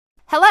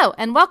Hello,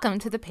 and welcome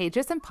to the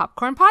Pages and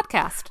Popcorn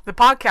Podcast. The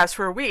podcast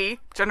where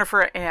we,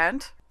 Jennifer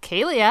and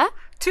Kalia,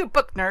 two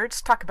book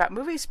nerds, talk about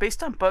movies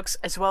based on books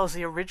as well as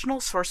the original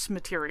source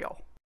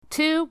material.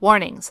 2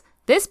 warnings.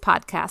 This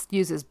podcast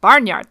uses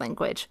barnyard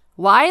language.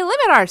 Why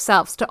limit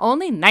ourselves to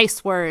only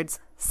nice words?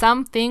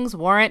 Some things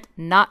warrant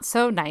not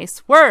so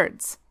nice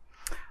words.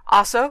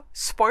 Also,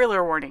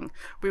 spoiler warning,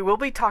 we will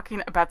be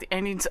talking about the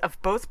endings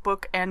of both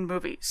book and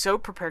movie, so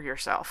prepare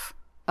yourself.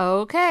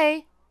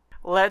 Okay.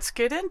 Let's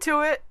get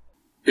into it.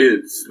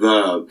 It's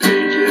the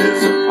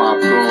Pages of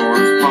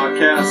Popcorn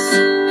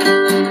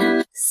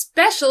podcast.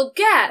 Special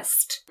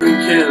guest.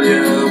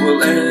 Kalia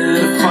will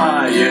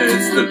edify.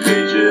 It's the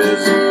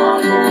Pages of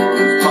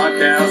Popcorn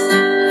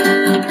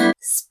podcast.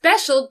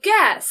 Special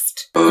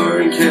guest.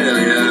 And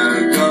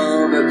Kalia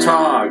gonna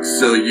talk,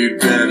 so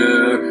you'd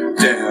better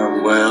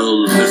damn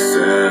well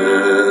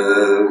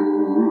listen.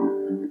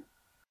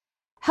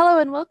 Hello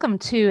and welcome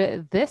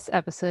to this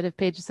episode of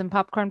Pages and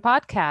Popcorn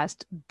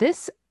Podcast.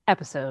 This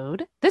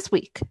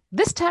week,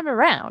 this time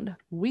around,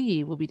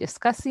 we will be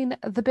discussing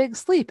The Big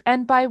Sleep.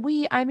 And by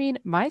we, I mean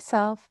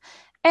myself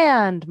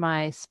and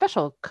my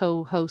special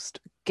guest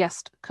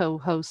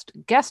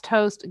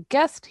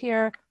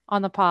here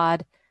on the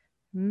pod,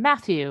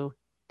 Matthew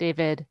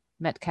David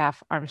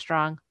Metcalf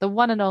Armstrong, the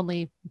one and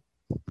only.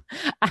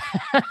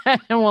 I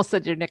almost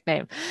said your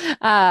nickname.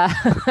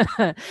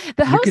 The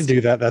host... You can do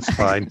that. That's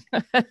fine.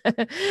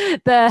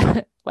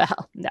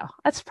 Well, no,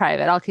 that's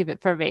private. I'll keep it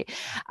for me.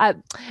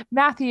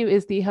 Matthew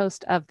is the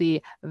host of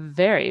the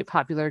very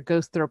popular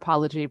Ghost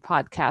Anthropology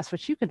podcast,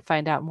 which you can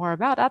find out more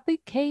about at the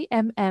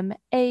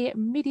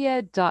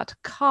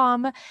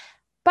kmmamedia.com.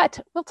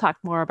 But we'll talk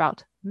more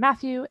about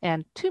Matthew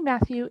and to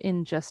Matthew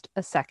in just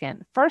a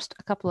second. First,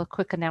 a couple of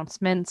quick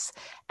announcements.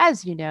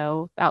 As you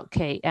know, about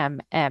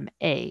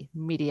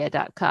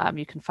kmmamedia.com,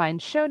 you can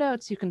find show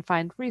notes, you can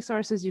find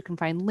resources, you can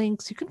find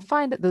links, you can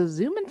find the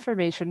Zoom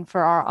information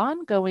for our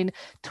ongoing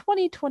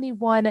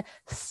 2021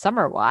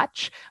 Summer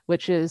Watch,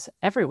 which is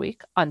every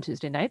week on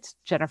Tuesday nights.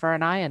 Jennifer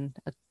and I and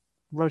a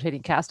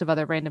rotating cast of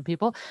other random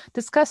people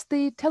discuss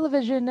the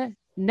television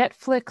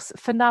Netflix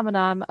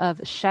phenomenon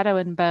of Shadow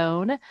and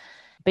Bone,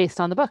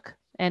 based on the book.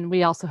 And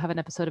we also have an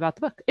episode about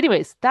the book.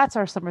 Anyways, that's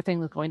our summer thing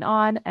that's going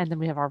on. And then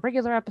we have our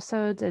regular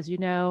episodes, as you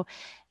know.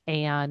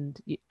 And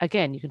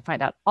again, you can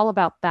find out all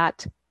about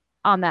that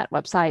on that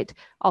website.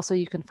 Also,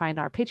 you can find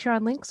our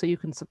Patreon link so you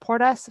can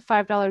support us.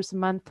 $5 a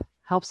month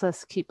helps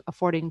us keep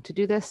affording to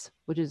do this,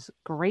 which is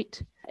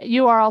great.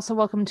 You are also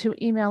welcome to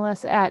email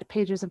us at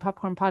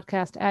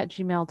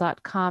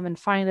pagesandpopcornpodcast@gmail.com and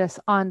find us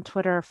on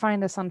Twitter,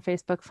 find us on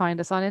Facebook, find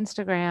us on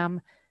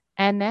Instagram.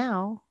 And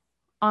now,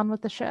 on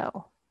with the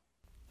show.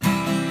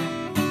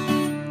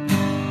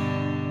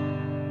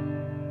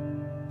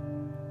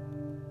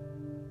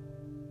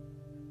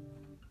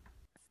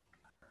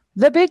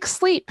 The Big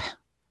Sleep,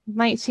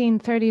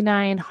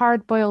 1939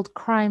 hard-boiled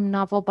crime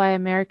novel by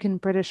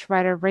American-British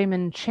writer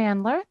Raymond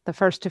Chandler, the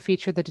first to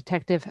feature the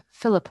detective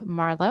Philip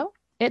Marlowe.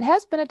 It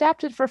has been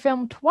adapted for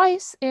film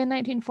twice in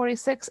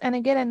 1946 and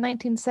again in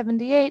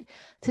 1978.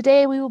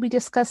 Today we will be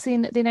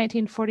discussing the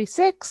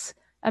 1946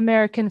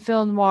 American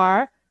film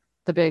noir,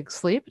 The Big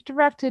Sleep,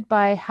 directed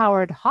by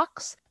Howard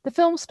Hawks. The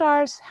film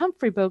stars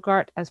Humphrey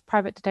Bogart as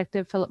Private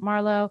Detective Philip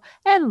Marlowe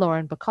and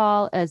Lauren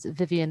Bacall as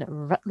Vivian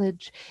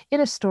Rutledge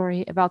in a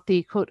story about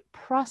the, quote,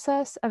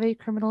 process of a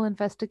criminal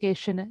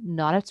investigation,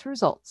 not its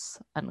results,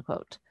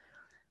 unquote.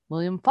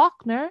 William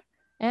Faulkner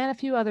and a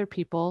few other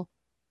people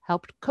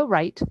helped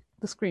co-write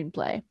the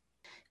screenplay.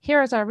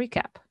 Here is our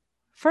recap.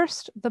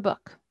 First, the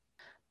book.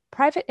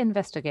 Private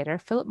investigator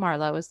Philip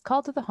Marlowe is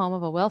called to the home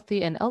of a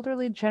wealthy and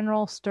elderly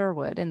General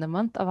Sturwood in the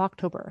month of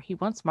October. He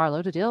wants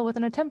Marlowe to deal with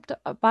an attempt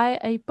by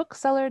a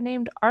bookseller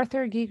named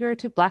Arthur Giger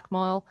to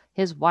blackmail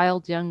his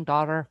wild young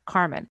daughter,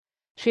 Carmen.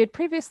 She had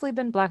previously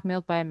been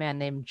blackmailed by a man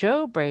named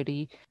Joe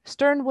Brady.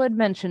 Sternwood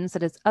mentions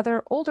that his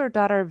other older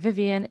daughter,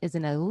 Vivian, is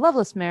in a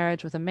loveless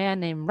marriage with a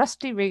man named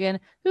Rusty Regan,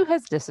 who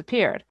has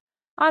disappeared.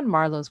 On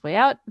Marlowe's way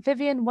out,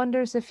 Vivian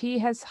wonders if he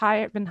has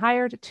been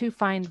hired to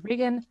find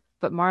Regan,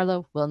 but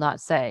Marlowe will not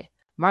say.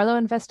 Marlowe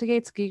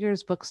investigates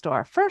Giger's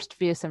bookstore, first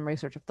via some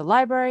research of the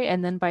library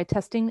and then by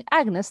testing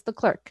Agnes, the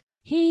clerk.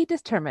 He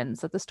determines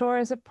that the store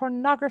is a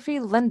pornography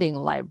lending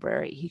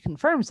library. He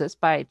confirms this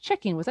by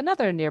checking with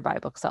another nearby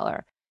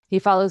bookseller. He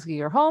follows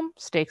Giger home,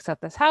 stakes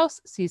out this house,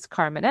 sees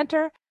Carmen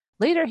enter.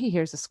 Later, he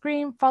hears a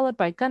scream, followed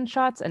by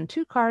gunshots and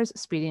 2 cars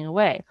speeding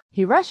away.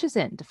 He rushes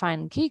in to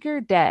find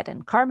Giger dead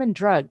and Carmen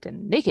drugged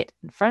and naked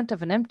in front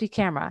of an empty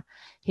camera.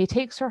 He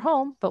takes her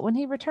home, but when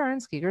he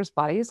returns, Giger's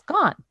body is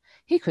gone.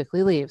 He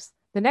quickly leaves.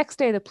 The next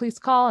day, the police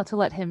call to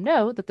let him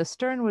know that the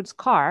Sternwood's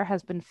car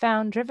has been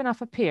found driven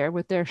off a pier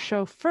with their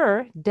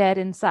chauffeur dead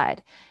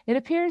inside. It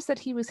appears that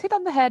he was hit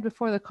on the head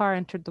before the car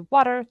entered the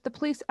water. The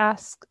police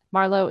ask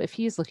Marlowe if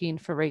he's looking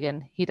for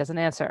Regan. He doesn't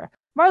answer.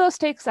 Marlowe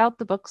stakes out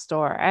the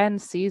bookstore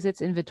and sees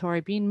its inventory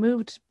being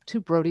moved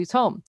to Brody's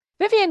home.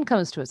 Vivian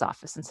comes to his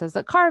office and says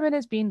that Carmen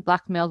is being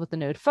blackmailed with a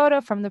nude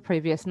photo from the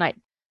previous night.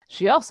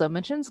 She also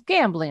mentions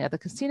gambling at the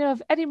casino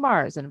of Eddie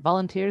Mars and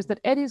volunteers that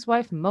Eddie's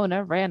wife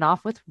Mona ran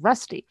off with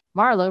Rusty.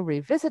 Marlowe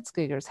revisits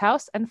Giger's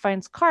house and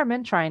finds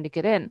Carmen trying to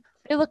get in.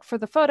 They look for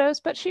the photos,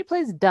 but she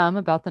plays dumb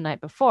about the night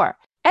before.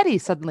 Eddie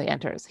suddenly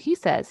enters. He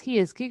says he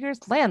is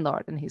Giger's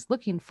landlord and he's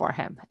looking for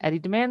him. Eddie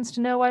demands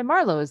to know why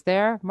Marlowe is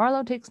there.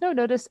 Marlowe takes no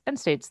notice and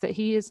states that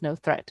he is no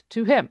threat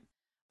to him.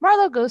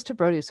 Marlowe goes to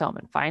Brody's home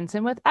and finds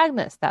him with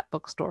Agnes, that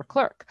bookstore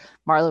clerk.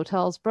 Marlowe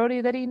tells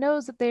Brody that he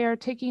knows that they are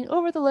taking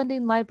over the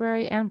lending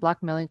library and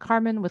blackmailing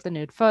Carmen with the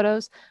nude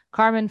photos.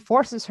 Carmen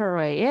forces her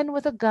way in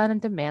with a gun and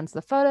demands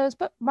the photos,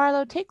 but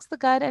Marlowe takes the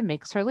gun and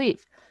makes her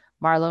leave.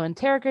 Marlowe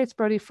interrogates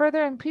Brody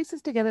further and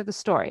pieces together the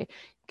story.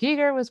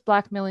 Giger was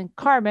blackmailing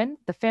Carmen.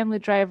 The family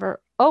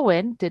driver,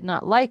 Owen, did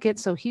not like it,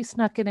 so he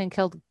snuck in and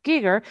killed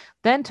Giger,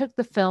 then took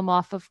the film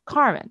off of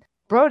Carmen.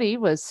 Brody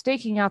was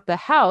staking out the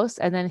house,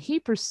 and then he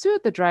pursued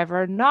the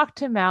driver,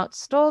 knocked him out,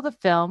 stole the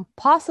film,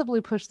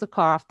 possibly pushed the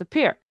car off the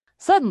pier.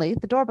 Suddenly,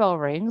 the doorbell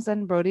rings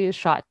and Brody is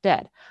shot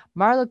dead.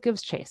 Marlowe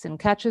gives chase and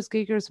catches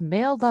Giger's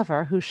male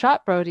lover, who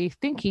shot Brody,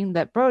 thinking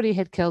that Brody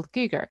had killed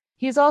Giger.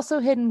 He's also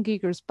hidden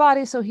Giger's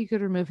body so he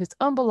could remove his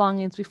own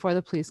belongings before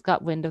the police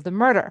got wind of the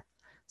murder.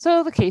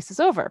 So the case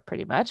is over,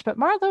 pretty much, but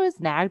Marlowe is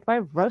nagged by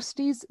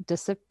Rusty's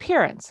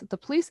disappearance. The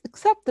police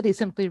accept that he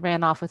simply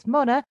ran off with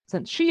Mona,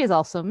 since she is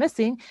also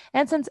missing,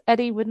 and since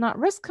Eddie would not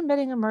risk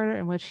committing a murder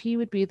in which he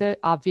would be the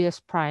obvious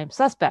prime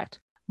suspect.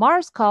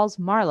 Mars calls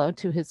Marlowe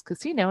to his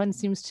casino and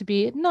seems to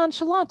be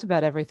nonchalant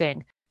about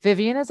everything.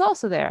 Vivian is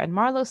also there, and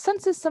Marlowe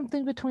senses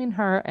something between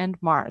her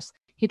and Mars.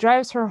 He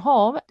drives her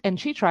home, and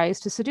she tries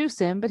to seduce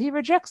him, but he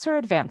rejects her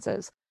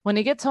advances. When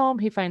he gets home,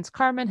 he finds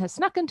Carmen has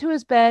snuck into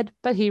his bed,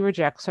 but he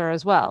rejects her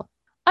as well.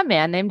 A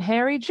man named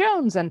Harry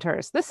Jones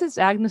enters. This is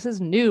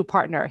Agnes's new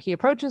partner. He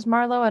approaches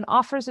Marlowe and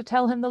offers to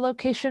tell him the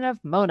location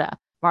of Mona.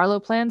 Marlowe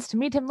plans to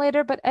meet him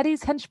later, but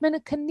Eddie's henchman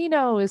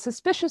Canino is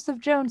suspicious of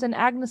Jones and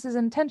Agnes's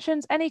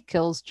intentions, and he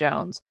kills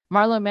Jones.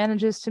 Marlowe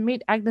manages to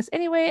meet Agnes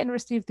anyway and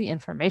receive the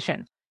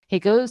information. He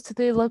goes to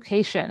the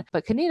location,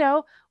 but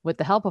Canino, with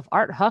the help of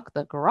Art Huck,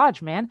 the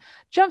garage man,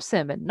 jumps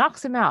him and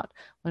knocks him out.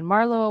 When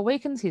Marlowe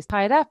awakens, he's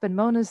tied up and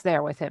Mona's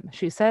there with him.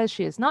 She says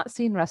she has not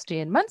seen Rusty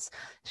in months.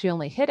 She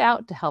only hid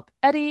out to help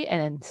Eddie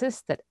and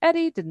insists that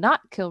Eddie did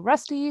not kill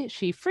Rusty.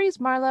 She frees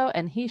Marlowe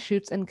and he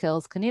shoots and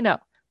kills Canino.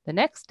 The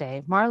next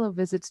day, Marlowe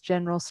visits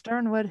General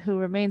Sternwood, who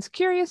remains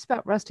curious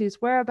about Rusty's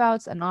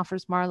whereabouts and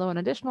offers Marlowe an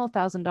additional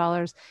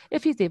 $1,000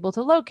 if he's able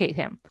to locate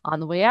him.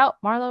 On the way out,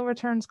 Marlowe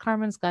returns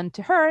Carmen's gun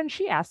to her and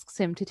she asks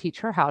him to teach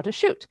her how to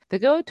shoot. They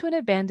go to an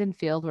abandoned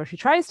field where she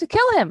tries to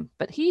kill him,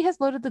 but he has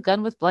loaded the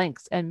gun with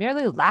blanks and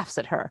merely laughs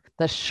at her.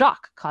 The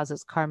shock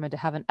causes Carmen to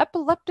have an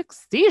epileptic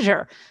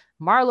seizure.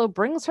 Marlowe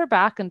brings her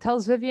back and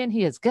tells Vivian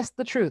he has guessed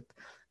the truth.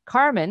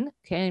 Carmen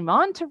came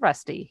on to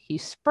Rusty. He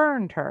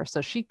spurned her,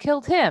 so she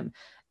killed him.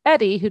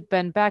 Eddie, who'd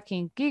been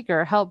backing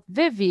Giger, helped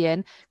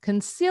Vivian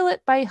conceal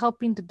it by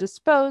helping to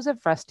dispose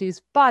of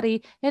Rusty's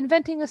body,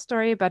 inventing a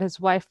story about his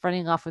wife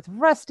running off with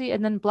Rusty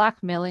and then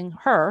blackmailing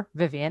her,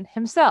 Vivian,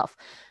 himself.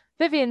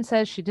 Vivian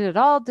says she did it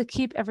all to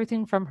keep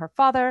everything from her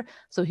father,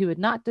 so he would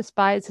not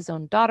despise his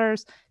own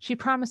daughters. She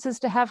promises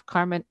to have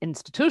Carmen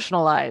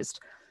institutionalized.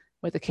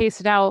 With the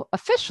case now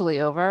officially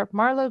over,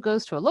 Marlowe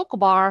goes to a local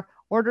bar,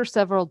 orders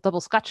several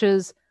double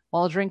scotches.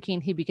 While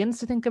drinking, he begins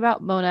to think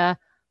about Mona,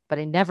 but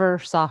he never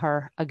saw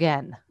her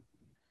again.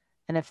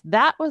 And if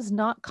that was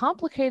not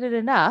complicated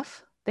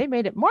enough, they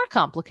made it more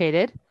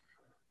complicated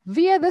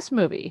via this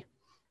movie.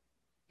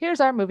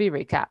 Here's our movie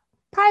recap.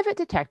 Private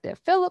Detective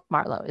Philip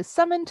Marlowe is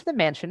summoned to the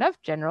mansion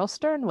of General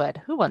Sternwood,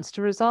 who wants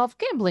to resolve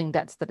gambling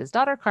debts that his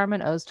daughter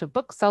Carmen owes to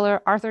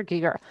bookseller Arthur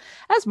Giger.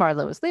 As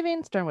Marlowe is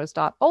leaving, Sternwood's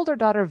older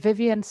daughter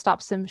Vivian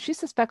stops him. She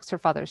suspects her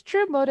father's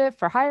true motive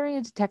for hiring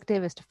a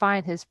detective is to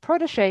find his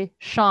protege,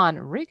 Sean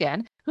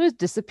Regan, who has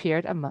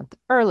disappeared a month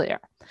earlier.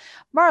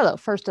 Marlowe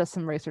first does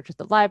some research at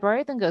the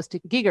library, then goes to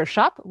Giger's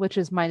shop, which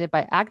is minded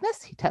by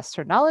Agnes. He tests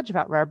her knowledge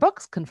about rare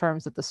books,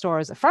 confirms that the store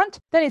is a front.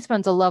 Then he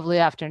spends a lovely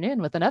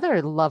afternoon with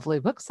another lovely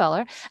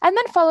bookseller, and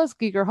then follows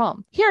Giger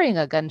home. Hearing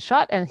a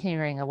gunshot and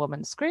hearing a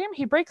woman scream,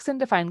 he breaks in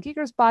to find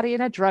Giger's body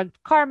and a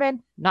drugged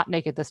Carmen, not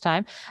naked this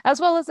time,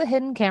 as well as a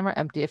hidden camera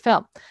empty of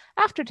film.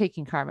 After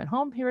taking Carmen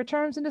home, he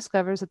returns and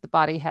discovers that the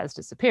body has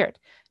disappeared.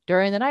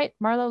 During the night,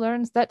 Marlowe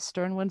learns that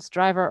Sternwood's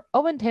driver,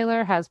 Owen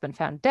Taylor, has been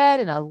found dead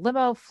in a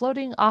limo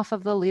floating off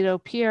of the Lido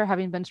Pier,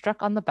 having been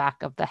struck on the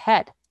back of the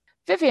head.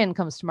 Vivian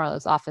comes to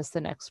Marlowe's office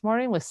the next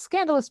morning with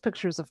scandalous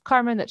pictures of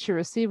Carmen that she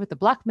received with the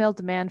blackmail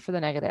demand for the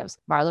negatives.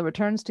 Marlowe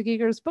returns to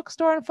Giger's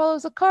bookstore and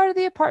follows a car to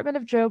the apartment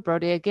of Joe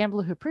Brody, a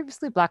gambler who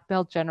previously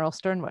blackmailed General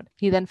Sternwood.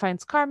 He then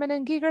finds Carmen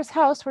in Giger's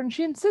house, where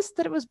she insists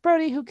that it was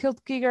Brody who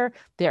killed Giger.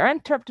 They are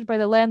interrupted by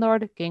the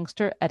landlord,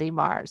 gangster Eddie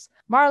Mars.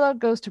 Marlowe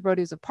goes to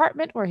Brody's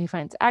apartment, where he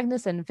finds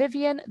Agnes and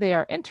Vivian. They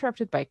are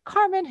interrupted by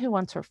Carmen, who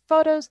wants her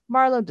photos.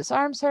 Marlowe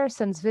disarms her,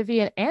 sends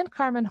Vivian and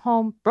Carmen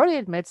home. Brody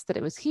admits that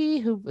it was he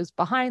who was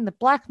behind the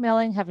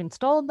blackmailing, having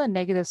stolen the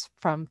negatives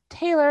from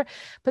Taylor,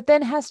 but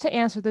then has to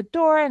answer the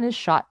door and is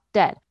shot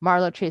dead.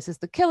 Marlowe chases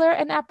the killer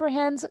and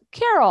apprehends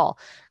Carol.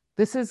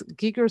 This is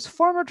Giger's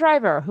former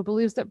driver who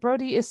believes that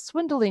Brody is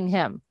swindling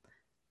him.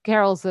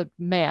 Carol's a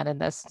man in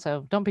this,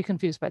 so don't be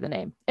confused by the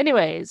name.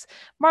 Anyways,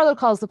 Marlowe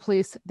calls the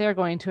police. They're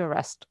going to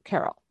arrest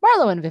Carol.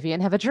 Marlowe and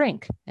Vivian have a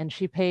drink, and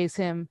she pays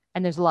him,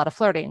 and there's a lot of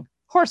flirting.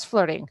 Horse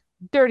flirting.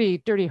 Dirty,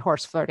 dirty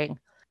horse flirting.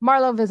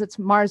 Marlowe visits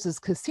Mars's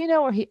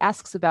casino where he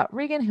asks about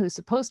Regan, who is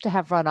supposed to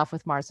have run off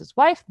with Mars's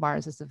wife.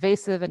 Mars is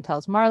evasive and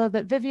tells Marlowe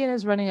that Vivian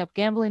is running up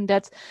gambling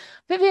debts.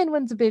 Vivian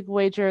wins a big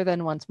wager,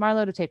 then wants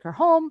Marlowe to take her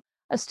home.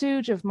 A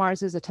stooge of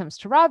Mars's attempts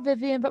to rob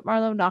Vivian, but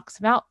Marlowe knocks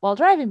him out while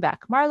driving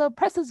back. Marlowe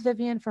presses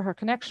Vivian for her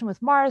connection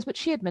with Mars, but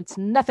she admits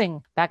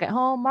nothing. Back at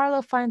home,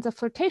 Marlowe finds a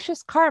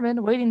flirtatious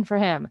Carmen waiting for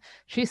him.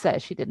 She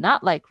says she did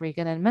not like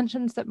Regan and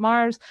mentions that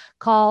Mars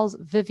calls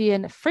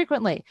Vivian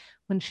frequently.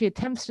 When she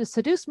attempts to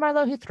seduce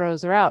Marlowe, he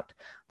throws her out.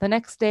 The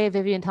next day,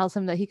 Vivian tells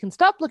him that he can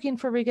stop looking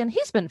for Regan.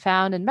 He's been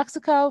found in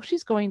Mexico.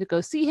 She's going to go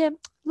see him.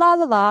 La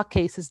la la,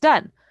 case is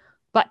done.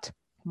 But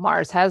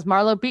Mars has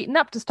Marlowe beaten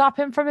up to stop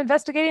him from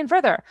investigating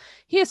further.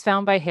 He is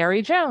found by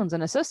Harry Jones,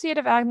 an associate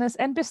of Agnes,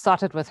 and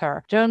besotted with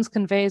her. Jones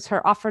conveys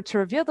her offer to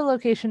reveal the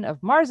location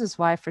of Mars's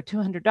wife for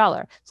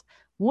 $200.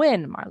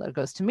 When Marlowe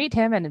goes to meet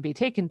him and be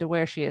taken to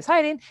where she is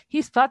hiding,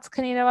 he spots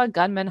Canino, a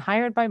gunman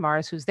hired by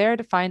Mars, who's there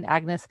to find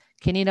Agnes.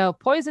 Canino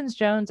poisons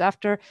Jones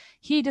after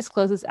he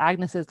discloses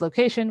Agnes's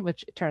location,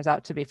 which turns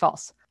out to be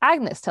false.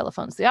 Agnes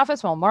telephones the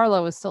office while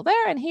Marlowe is still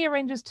there, and he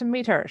arranges to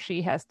meet her.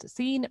 She has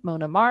seen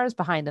Mona Mars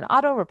behind an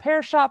auto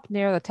repair shop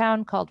near the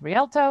town called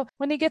Rialto.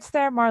 When he gets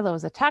there, Marlowe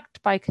is attacked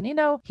by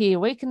Canino. He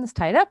awakens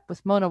tied up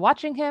with Mona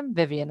watching him.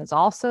 Vivian is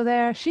also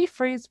there. She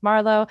frees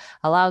Marlowe,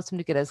 allows him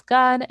to get his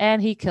gun,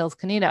 and he kills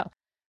Canino.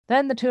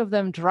 Then the two of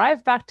them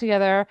drive back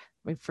together,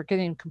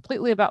 forgetting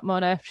completely about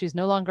Mona. She's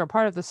no longer a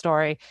part of the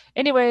story.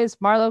 Anyways,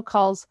 Marlowe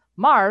calls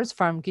Mars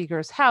from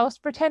Giger's house,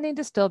 pretending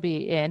to still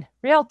be in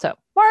Rialto.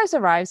 Mars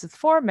arrives with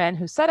 4 men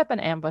who set up an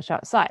ambush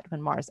outside.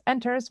 When Mars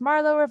enters,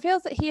 Marlowe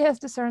reveals that he has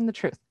discerned the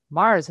truth.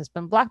 Mars has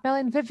been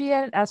blackmailing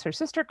Vivian as her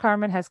sister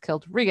Carmen has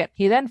killed Regan.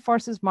 He then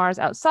forces Mars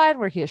outside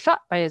where he is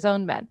shot by his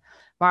own men.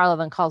 Marlowe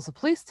then calls the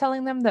police,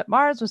 telling them that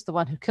Mars was the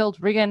one who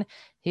killed Regan.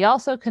 He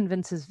also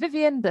convinces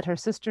Vivian that her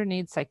sister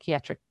needs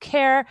psychiatric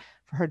care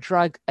for her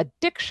drug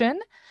addiction.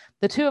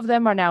 The two of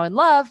them are now in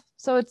love,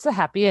 so it's a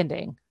happy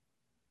ending.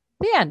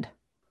 The end.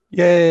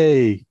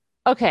 Yay!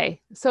 Okay,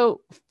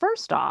 so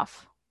first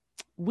off,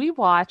 we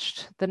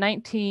watched the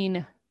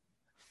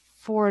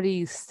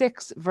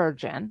 1946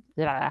 version.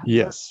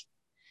 Yes.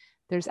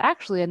 There's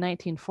actually a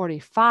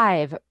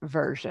 1945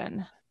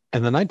 version.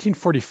 And the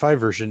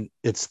 1945 version,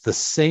 it's the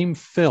same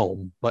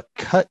film, but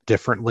cut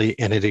differently,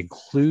 and it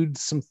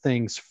includes some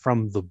things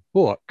from the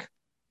book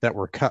that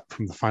were cut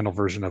from the final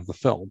version of the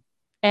film.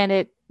 And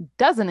it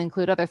doesn't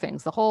include other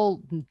things. The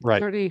whole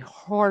Right. dirty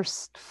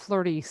horse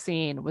flirty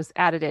scene was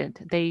added in.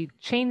 They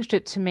changed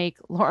it to make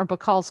Lauren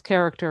Bacall's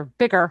character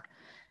bigger,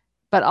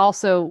 but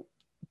also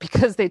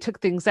because they took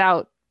things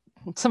out,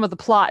 some of the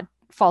plot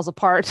falls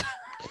apart.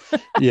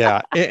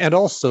 Yeah. And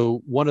also,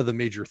 one of the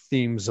major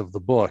themes of the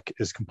book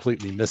is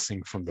completely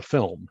missing from the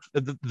film.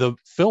 The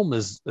film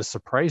is a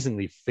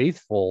surprisingly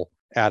faithful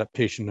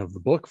adaptation of the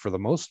book for the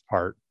most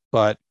part,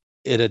 but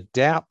it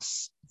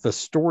adapts the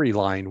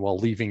storyline while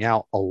leaving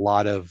out a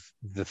lot of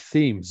the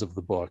themes of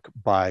the book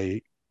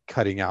by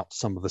cutting out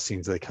some of the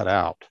scenes they cut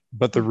out.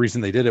 But the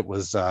reason they did it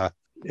was,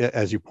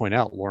 as you point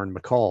out, Lauren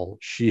Bacall,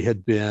 she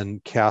had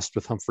been cast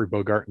with Humphrey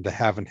Bogart in To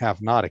Have and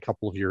Have Not a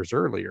couple of years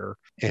earlier,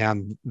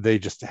 and they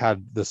just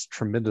had this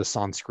tremendous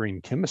on-screen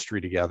chemistry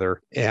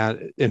together.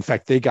 And in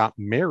fact, they got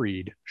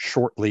married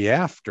shortly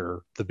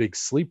after The Big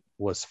Sleep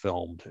was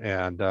filmed,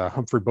 and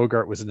Humphrey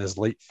Bogart was in his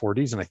late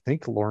 40s, and I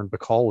think Lauren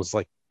Bacall was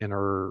like in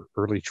her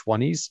early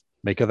 20s.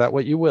 Make of that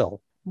what you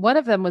will. One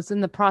of them was in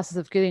the process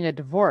of getting a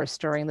divorce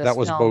during this That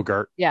was film.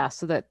 Bogart. Yeah,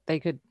 so that they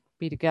could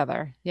be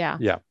together. Yeah.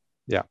 Yeah.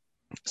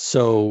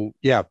 So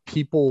yeah,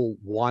 people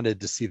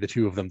wanted to see the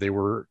two of them.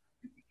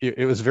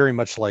 It was very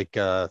much like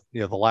the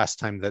last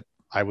time that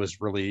I was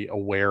really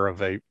aware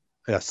of a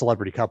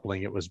celebrity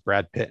coupling, it was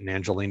Brad Pitt and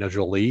Angelina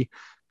Jolie.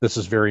 This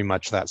is very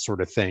much that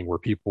sort of thing where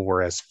people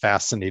were as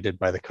fascinated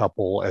by the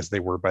couple as they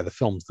were by the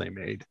films they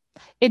made.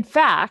 In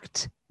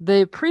fact,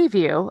 the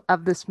preview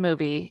of this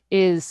movie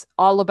is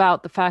all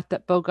about the fact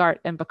that Bogart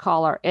and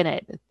Bacall are in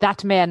it.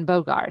 That man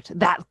Bogart,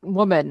 that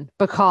woman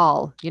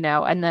Bacall,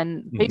 and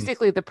then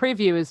basically the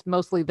preview is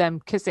mostly them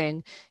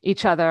kissing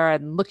each other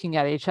and looking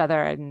at each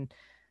other and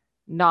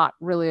not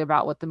really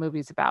about what the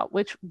movie's about,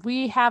 which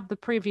we have the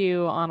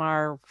preview on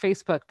our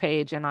Facebook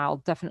page, and I'll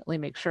definitely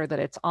make sure that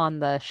it's on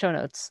the show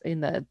notes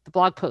in the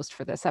blog post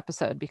for this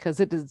episode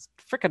because it is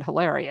freaking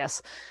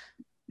hilarious.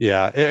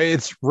 Yeah,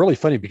 it's really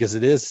funny because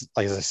it is,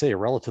 like, as I say, a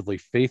relatively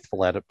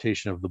faithful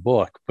adaptation of the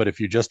book. But if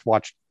you'd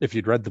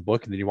read the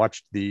book and then you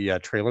watched the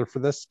trailer for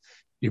this,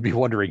 you'd be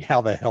wondering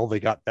how the hell they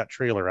got that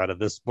trailer out of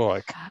this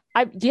book.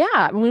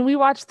 When we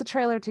watched the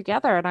trailer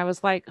together, and I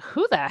was like,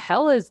 who the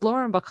hell is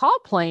Lauren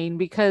Bacall playing?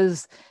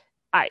 Because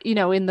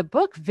in the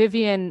book,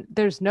 Vivian,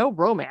 there's no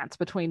romance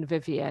between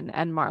Vivian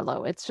and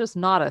Marlowe. It's just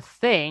not a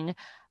thing.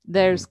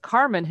 There's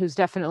Carmen, who's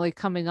definitely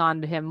coming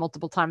on to him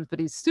multiple times, but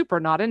he's super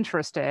not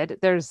interested.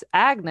 There's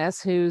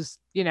Agnes, who's,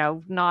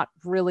 not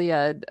really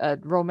a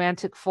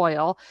romantic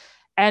foil.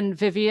 And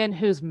Vivian,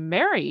 who's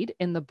married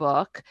in the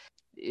book,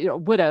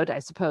 widowed, I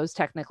suppose,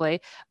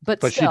 technically, but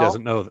still, she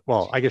doesn't know.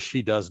 Well, I guess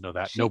she does know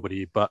that.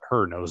 Nobody but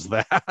her knows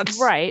that.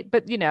 Right.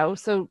 But,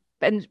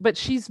 but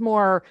she's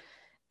more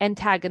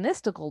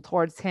antagonistical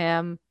towards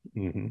him.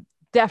 Mm-hmm.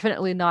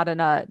 Definitely not in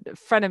a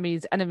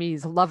frenemies,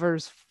 enemies,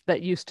 lovers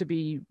that used to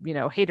be,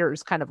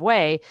 haters kind of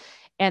way.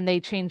 And they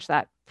changed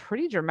that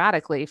pretty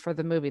dramatically for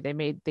the movie.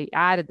 They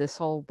added this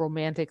whole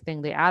romantic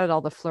thing. They added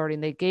all the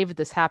flirting. They gave it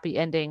this happy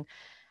ending.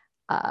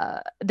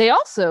 They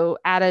also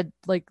added,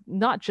 like,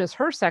 not just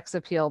her sex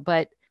appeal,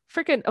 but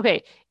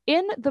okay.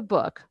 In the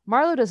book,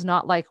 Marlowe does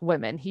not like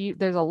women.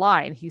 There's a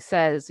line. He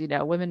says,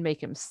 women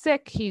make him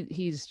sick.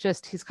 He's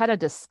kind of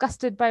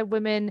disgusted by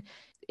women.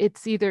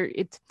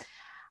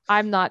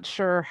 I'm not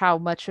sure how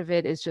much of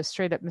it is just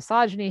straight up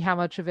misogyny, how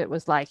much of it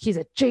was like he's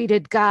a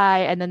jaded guy.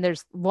 And then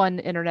there's one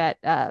internet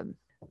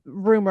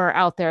rumor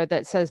out there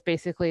that says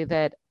basically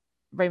that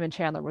Raymond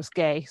Chandler was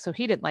gay, so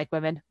he didn't like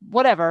women.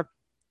 Whatever.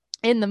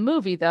 In the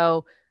movie,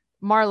 though,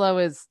 Marlowe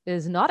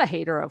is not a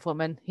hater of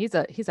women. He's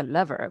a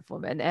lover of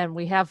women, and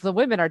we have the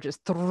women are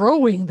just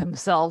throwing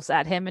themselves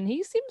at him, and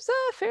he seems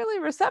fairly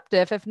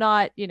receptive. If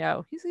not,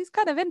 he's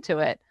kind of into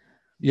it.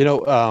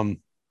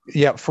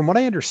 Yeah, from what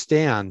I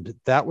understand,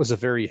 that was a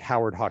very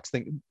Howard Hawks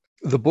thing.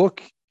 The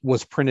book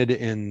was printed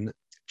in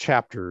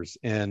chapters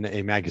in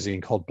a magazine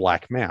called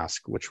Black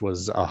Mask, which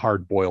was a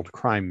hard-boiled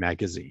crime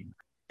magazine.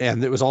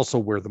 And it was also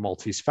where the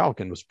Maltese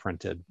Falcon was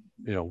printed,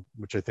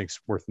 which I think is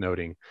worth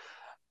noting.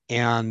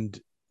 And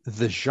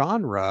the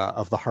genre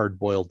of the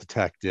hard-boiled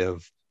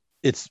detective,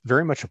 it's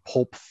very much a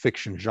pulp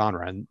fiction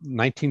genre. In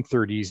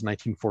 1930s,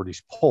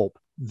 1940s pulp,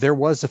 there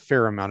was a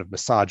fair amount of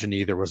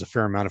misogyny. There was a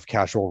fair amount of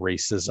casual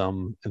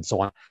racism and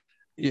so on.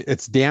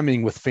 It's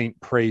damning with faint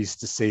praise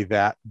to say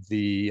that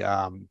the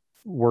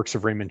works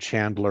of Raymond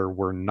Chandler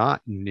were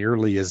not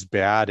nearly as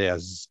bad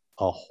as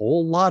a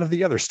whole lot of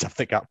the other stuff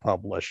that got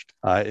published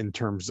in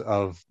terms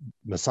of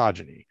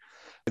misogyny.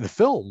 The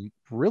film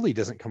really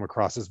doesn't come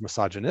across as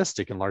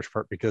misogynistic in large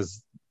part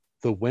because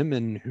the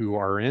women who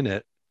are in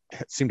it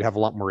seem to have a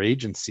lot more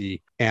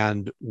agency.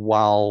 And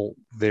while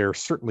they're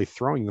certainly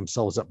throwing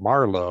themselves at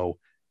Marlowe,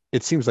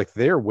 it seems like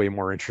they're way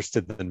more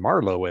interested than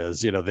Marlowe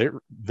is.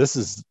 This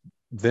is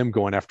them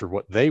going after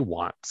what they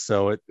want.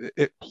 So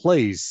it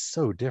plays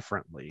so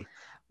differently.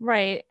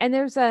 Right. And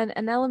there's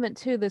an element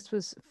too. This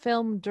was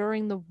filmed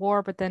during the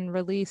war, but then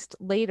released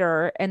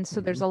later. And so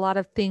there's a lot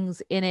of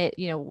things in it.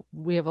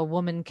 We have a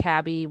woman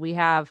cabbie. We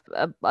have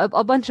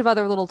a bunch of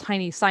other little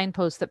tiny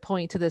signposts that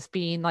point to this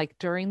being like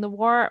during the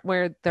war,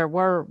 where there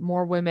were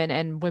more women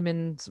and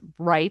women's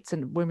rights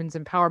and women's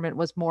empowerment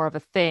was more of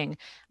a thing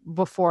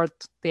before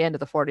the end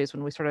of the 40s,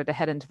 when we started to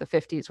head into the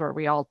 50s, where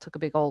we all took a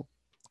big old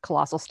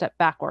colossal step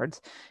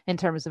backwards in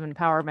terms of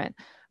empowerment.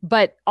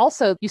 But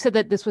also, you said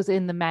that this was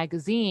in the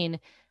magazine.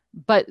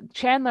 But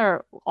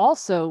Chandler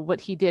also, what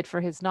he did for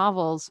his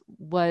novels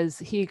was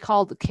he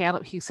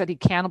said he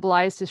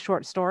cannibalized his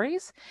short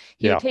stories.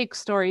 He would take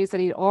stories that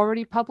he'd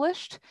already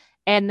published,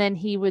 and then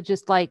he would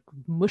just like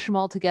mush them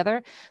all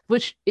together,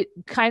 which it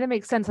kind of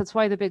makes sense. That's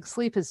why The Big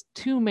Sleep is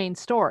two main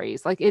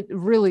stories. Like, it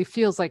really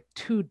feels like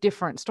two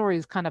different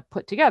stories kind of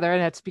put together.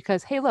 And it's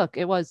because, hey, look,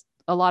 it was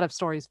a lot of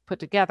stories put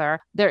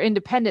together. They're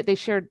independent. They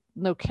shared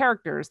no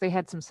characters. They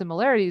had some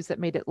similarities that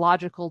made it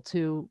logical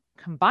to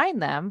combine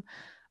them.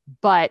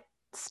 But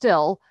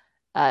still,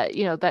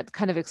 that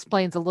kind of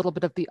explains a little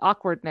bit of the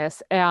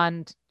awkwardness.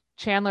 And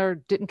Chandler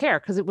didn't care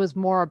because it was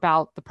more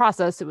about the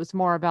process. It was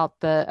more about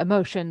the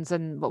emotions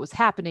and what was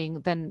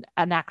happening than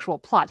an actual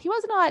plot. He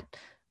was not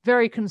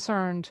very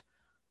concerned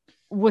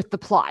with the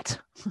plot.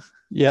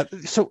 Yeah.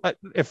 So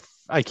if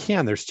I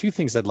can, there's two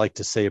things I'd like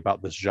to say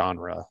about this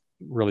genre,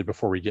 really,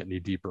 before we get any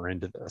deeper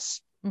into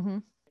this. Mm-hmm.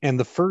 And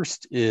the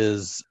first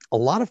is, a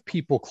lot of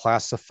people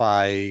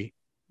classify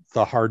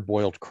the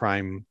hard-boiled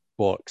crime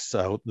books,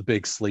 The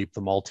Big Sleep,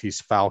 The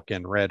Maltese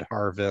Falcon, Red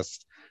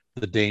Harvest,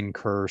 The Dane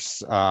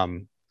Curse,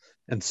 and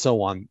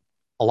so on.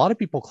 A lot of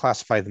people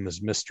classify them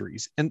as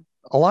mysteries, and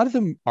a lot of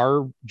them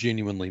are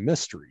genuinely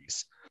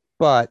mysteries,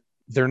 but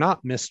they're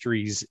not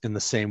mysteries in the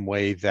same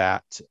way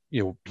that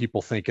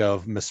people think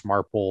of Miss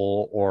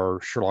Marple or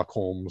Sherlock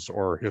Holmes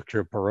or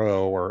Hercule Poirot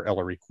or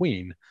Ellery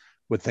Queen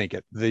would think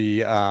it.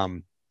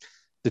 The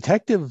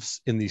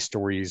detectives in these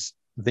stories,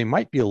 they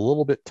might be a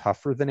little bit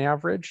tougher than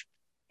average,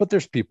 but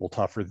there's people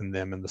tougher than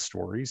them in the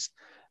stories.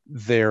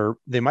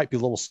 They might be a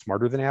little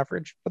smarter than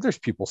average, but there's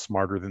people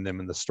smarter than them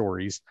in the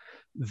stories.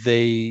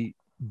 They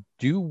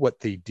do what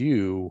they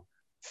do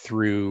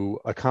through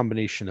a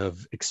combination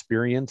of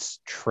experience,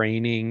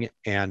 training,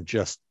 and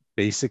just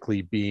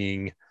basically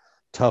being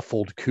tough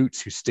old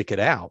coots who stick it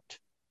out.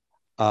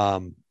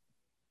 And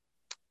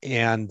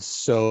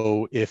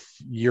so if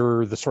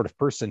you're the sort of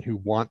person who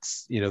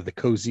wants, the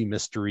cozy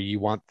mystery, you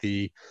want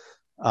the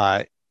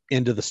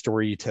end of the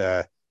story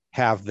to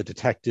have the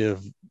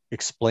detective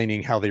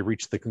explaining how they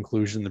reach the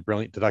conclusion, the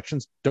brilliant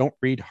deductions. Don't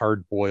read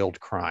Hard Boiled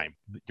Crime.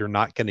 You're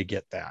not going to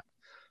get that.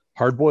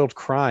 Hard Boiled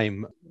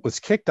Crime was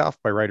kicked off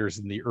by writers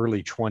in the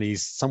early 20s,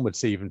 some would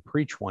say even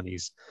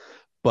pre-20s,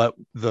 but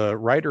the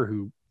writer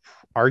who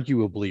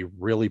arguably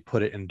really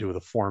put it into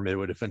the form it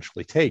would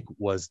eventually take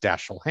was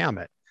Dashiell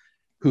Hammett,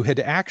 who had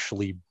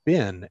actually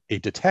been a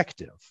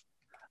detective.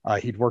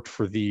 He'd worked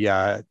for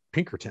the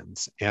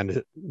Pinkertons,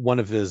 and one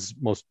of his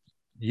most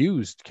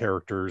used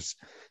characters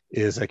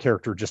is a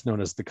character just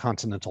known as the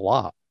Continental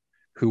Op,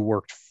 who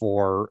worked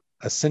for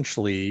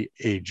essentially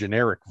a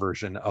generic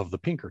version of the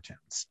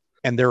Pinkertons.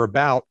 And they're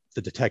about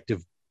the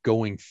detective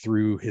going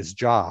through his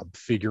job,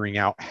 figuring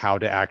out how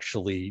to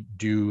actually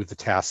do the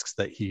tasks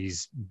that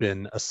he's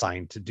been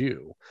assigned to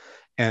do.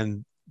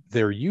 And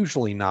they're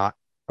usually not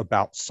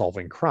about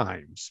solving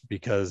crimes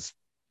because,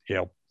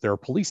 there are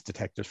police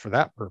detectives for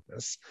that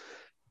purpose.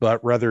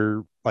 But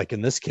rather, like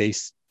in this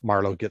case,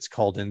 Marlowe gets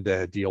called in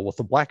to deal with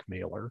a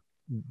blackmailer.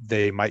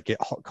 They might get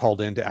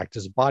called in to act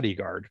as a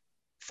bodyguard,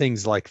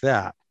 things like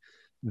that.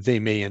 They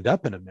may end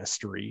up in a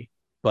mystery,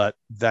 but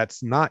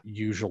that's not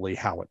usually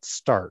how it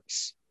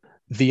starts.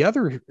 The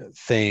other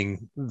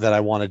thing that I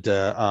wanted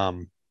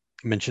to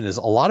mention is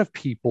a lot of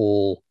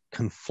people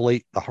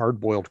conflate the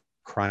hard-boiled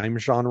crime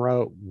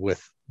genre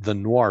with the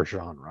noir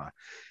genre.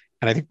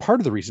 And I think part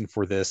of the reason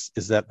for this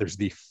is that there's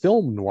the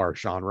film noir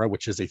genre,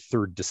 which is a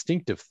third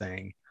distinctive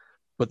thing,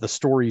 but the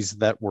stories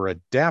that were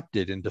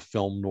adapted into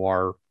film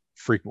noir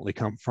frequently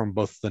come from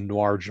both the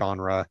noir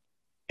genre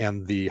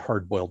and the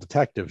hard-boiled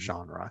detective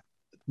genre.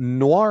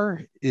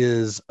 Noir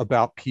is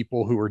about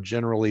people who are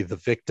generally the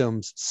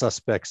victims,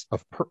 suspects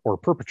of or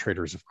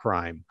perpetrators of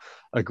crime.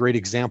 A great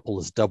example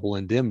is Double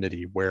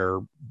Indemnity, where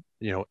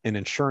an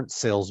insurance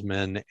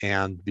salesman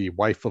and the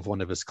wife of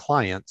one of his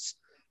clients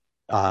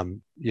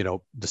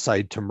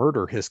decide to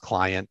murder his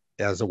client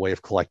as a way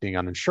of collecting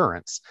on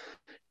insurance.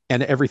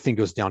 And everything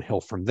goes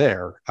downhill from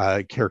there.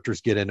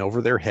 Characters get in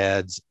over their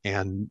heads,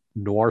 and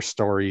noir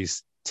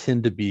stories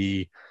tend to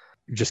be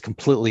just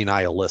completely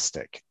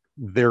nihilistic.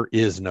 There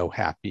is no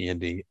happy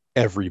ending.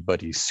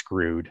 Everybody's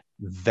screwed.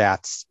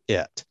 That's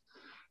it.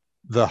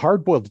 The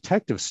hard-boiled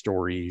detective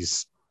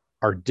stories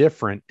are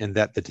different in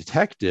that the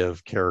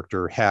detective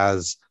character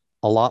has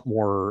a lot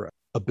more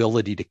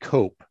ability to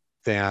cope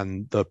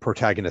than the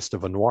protagonist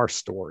of a noir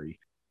story.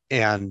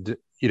 And,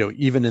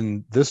 even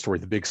in this story,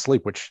 The Big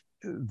Sleep, which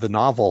the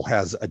novel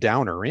has a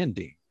downer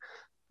ending,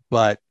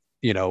 but,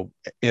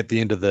 at the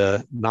end of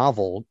the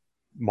novel,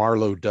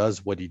 Marlowe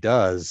does what he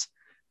does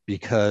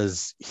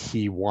because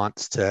he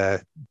wants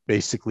to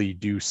basically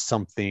do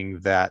something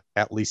that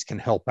at least can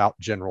help out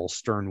General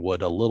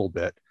Sternwood a little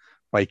bit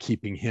by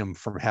keeping him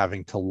from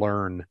having to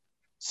learn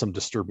some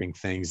disturbing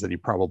things that he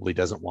probably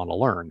doesn't want to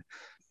learn.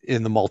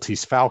 In The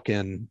Maltese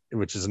Falcon,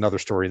 which is another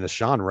story in this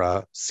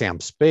genre, Sam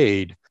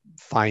Spade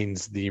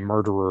finds the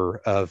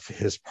murderer of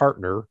his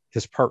partner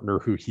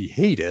who he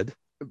hated,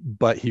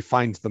 but he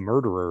finds the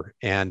murderer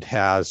and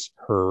has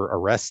her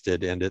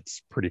arrested, and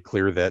it's pretty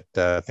clear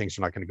that things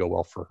are not going to go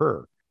well for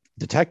her.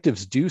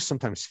 Detectives do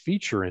sometimes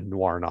feature in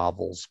noir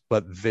novels,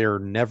 but they're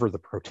never the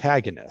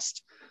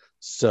protagonist.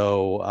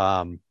 So,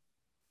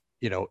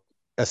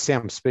 a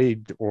Sam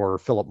Spade or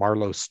Philip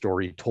Marlowe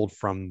story told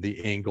from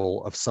the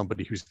angle of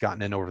somebody who's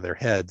gotten in over their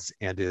heads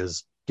and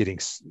is getting,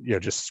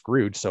 just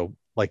screwed. So,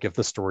 like if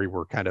the story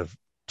were kind of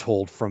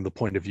told from the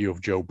point of view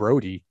of Joe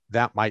Brody,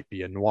 that might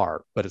be a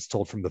noir, but it's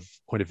told from the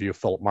point of view of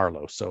Philip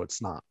Marlowe, so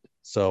it's not.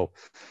 So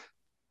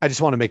I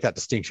just want to make that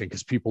distinction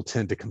because people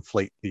tend to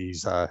conflate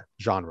these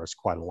genres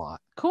quite a lot.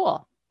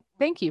 Cool.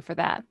 Thank you for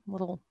that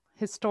little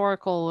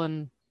historical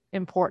and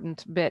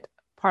important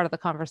part of the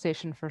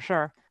conversation for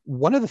sure.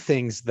 One of the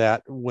things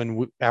that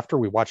after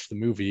we watched the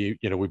movie,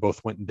 we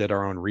both went and did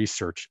our own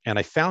research, and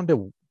I found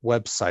a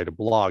website, a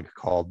blog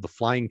called The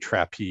Flying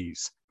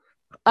Trapeze.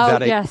 Oh,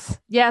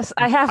 yes,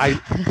 I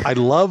have. I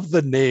love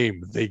the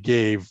name they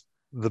gave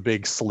The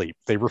Big Sleep.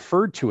 They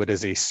referred to it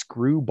as a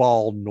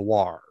screwball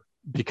noir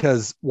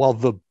because while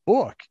the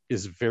book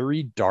is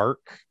very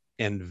dark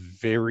and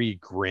very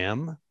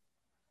grim,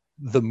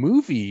 the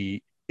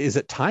movie is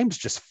at times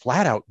just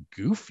flat out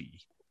goofy.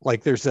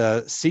 Like there's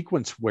a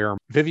sequence where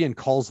Vivian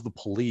calls the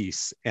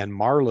police and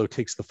Marlowe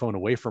takes the phone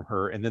away from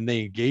her, and then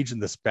they engage in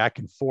this back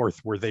and forth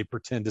where they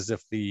pretend as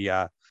if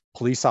the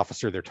police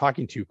officer they're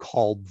talking to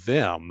called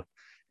them,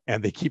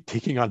 and they keep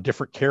taking on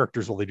different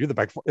characters while they do the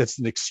back and forth. It's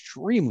an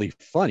extremely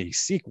funny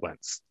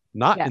sequence,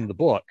 not in the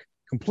book,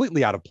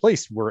 completely out of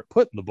place where it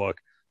put in the book,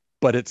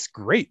 but it's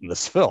great in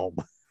this film.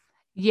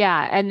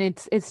 Yeah, and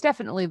it's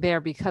definitely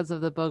there because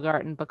of the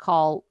Bogart and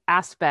Bacall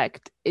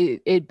aspect.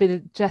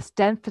 It just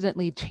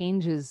definitely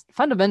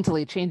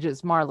fundamentally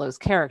changes Marlowe's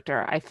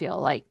character. I feel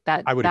like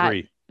that I would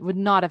agree. Would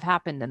not have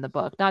happened in the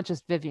book, not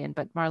just Vivian,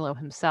 but Marlowe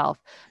himself.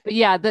 But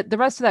yeah, the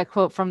rest of that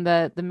quote from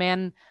the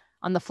man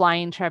on the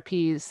flying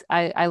trapeze,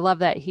 I love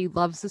that. He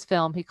loves this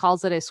film. He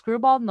calls it a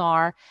screwball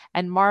noir,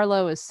 and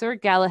Marlowe is Sir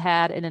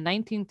Galahad in a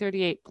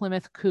 1938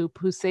 Plymouth coupe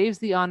who saves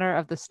the honor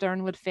of the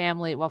Sternwood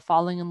family while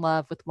falling in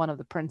love with one of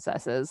the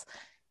princesses.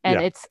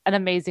 And it's an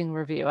amazing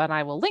review, and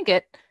I will link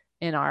it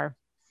in our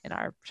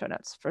show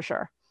notes for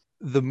sure.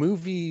 The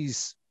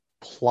movie's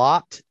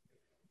plot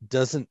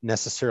doesn't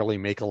necessarily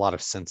make a lot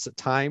of sense at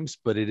times,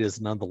 but it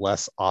is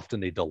nonetheless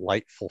often a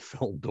delightful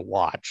film to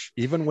watch.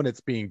 Even when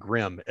it's being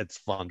grim, it's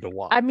fun to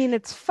watch. I mean,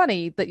 it's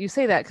funny that you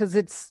say that because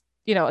it's,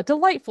 a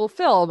delightful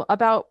film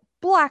about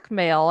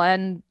blackmail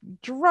and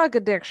drug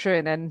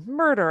addiction and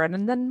murder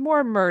and then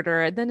more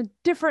murder and then a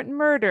different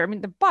murder. I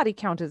mean, the body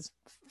count is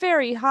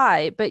very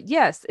high, but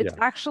yes, it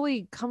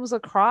actually comes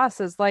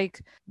across as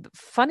like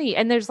funny.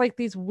 And there's like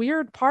these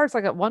weird parts.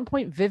 Like at one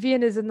point,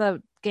 Vivian is in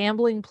the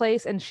gambling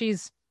place and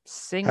she's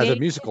singing. Has a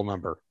musical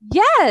number.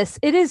 Yes,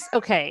 it is.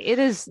 Okay, it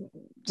is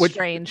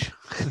strange.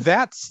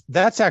 That's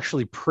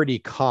actually pretty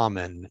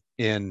common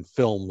in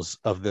films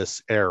of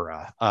this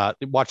era.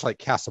 Watch like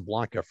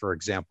Casablanca, for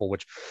example,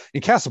 which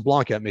in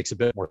Casablanca it makes a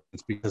bit more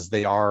sense because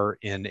they are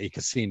in a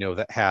casino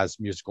that has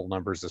musical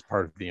numbers as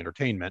part of the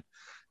entertainment,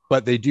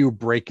 but they do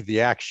break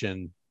the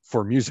action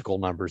for musical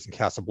numbers in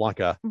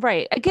Casablanca.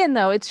 Right. Again,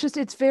 though,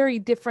 it's very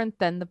different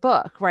than the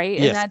book, right?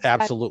 Yes, and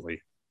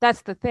absolutely.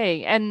 That's the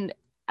thing. And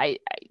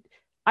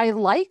I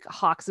like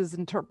Hawks's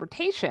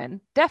interpretation,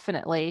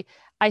 definitely.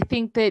 I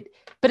think that,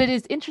 but it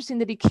is interesting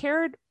that he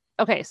cared.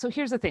 Okay, so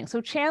here's the thing. So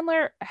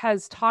Chandler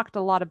has talked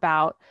a lot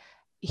about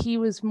he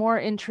was more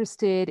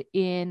interested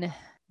in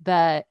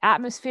the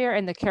atmosphere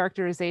and the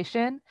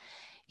characterization.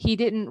 He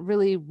didn't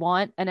really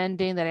want an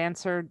ending that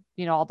answered,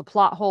 all the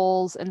plot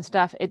holes and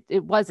stuff.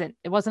 It wasn't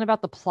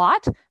about the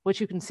plot,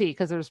 which you can see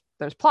because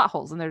there's plot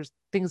holes and there's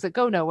things that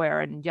go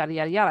nowhere and yada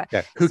yada yada.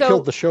 Yeah. Who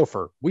killed the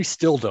chauffeur? We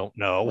still don't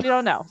know. We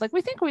don't know. Like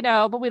we think we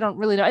know, but we don't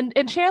really know.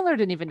 And Chandler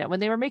didn't even know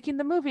when they were making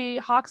the movie.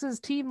 Hawks's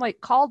team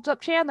like called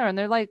up Chandler and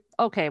they're like,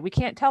 "Okay, we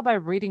can't tell by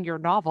reading your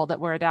novel that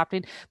we're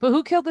adapting, but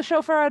who killed the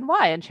chauffeur and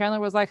why?" And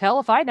Chandler was like, "Hell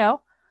if I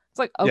know." It's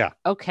like,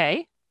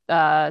 okay.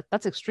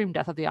 That's extreme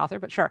death of the author,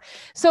 but sure.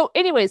 So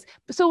anyways,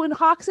 when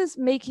Hawks is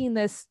making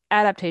this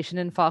adaptation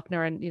in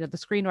Faulkner and, the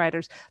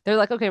screenwriters, they're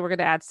like, okay, we're going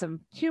to add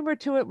some humor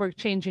to it. We're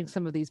changing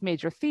some of these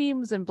major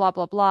themes and blah,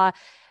 blah, blah.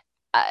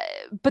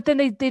 But then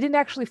they didn't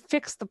actually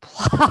fix the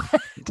plot.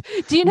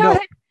 Do you know?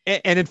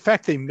 And in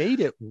fact, they made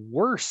it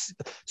worse.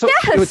 So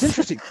It was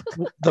interesting.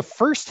 The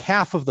first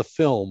half of the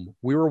film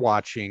we were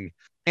watching,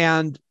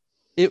 and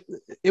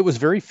it was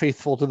very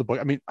faithful to the book.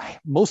 I mean,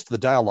 most of the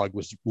dialogue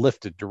was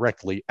lifted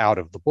directly out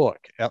of the book,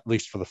 at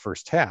least for the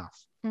first half.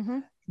 Mm-hmm.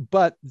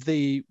 But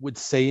they would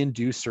say and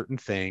do certain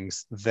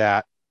things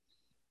that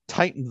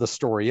tightened the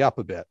story up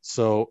a bit.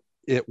 So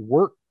it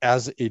worked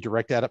as a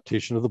direct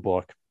adaptation of the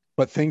book,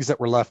 but things that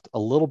were left a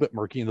little bit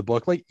murky in the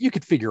book, like you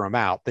could figure them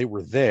out. They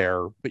were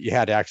there, but you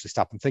had to actually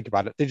stop and think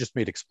about it. They just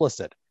made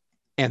explicit.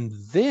 And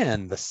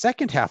then the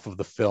second half of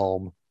the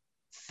film,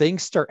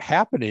 things start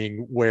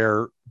happening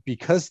where,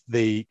 because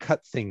they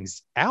cut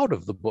things out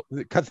of the book,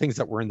 cut things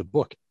that were in the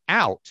book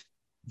out,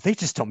 they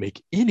just don't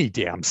make any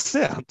damn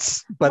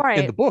sense. But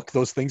in the book,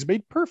 those things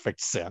made perfect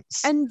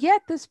sense. And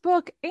yet this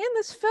book and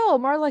this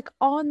film are like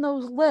on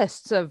those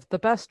lists of the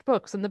best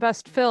books and the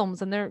best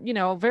films. And they're,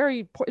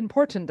 very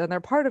important and they're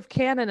part of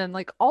canon and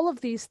like all of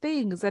these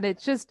things. And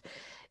it's just,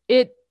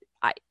 it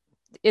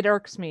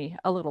irks me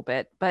a little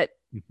bit, but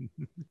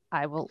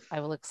I will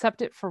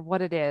accept it for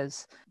what it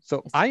is.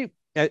 So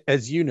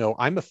as you know,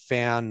 I'm a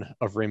fan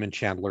of Raymond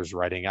Chandler's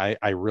writing.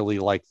 I really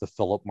like the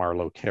Philip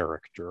Marlowe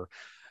character.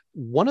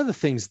 One of the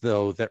things,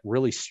 though, that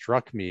really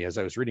struck me as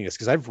I was reading this,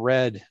 because I've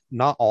read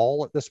not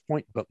all at this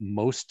point, but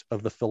most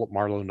of the Philip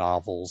Marlowe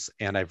novels,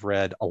 and I've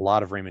read a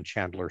lot of Raymond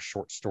Chandler's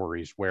short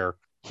stories where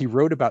he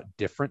wrote about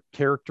different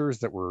characters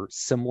that were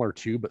similar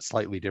to, but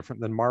slightly different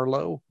than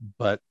Marlowe.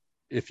 But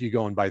if you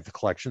go and buy the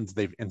collections,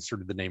 they've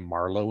inserted the name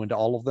Marlowe into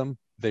all of them.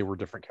 They were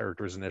different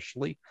characters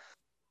initially.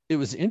 It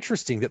was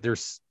interesting that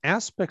there's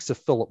aspects of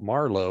Philip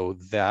Marlowe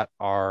that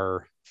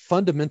are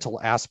fundamental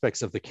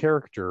aspects of the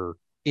character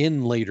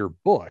in later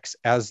books,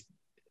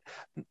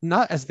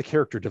 not as the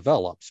character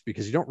develops,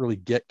 because you don't really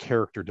get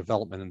character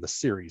development in the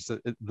series.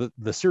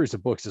 The series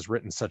of books is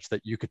written such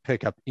that you could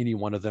pick up any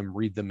one of them,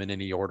 read them in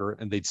any order,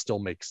 and they'd still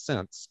make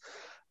sense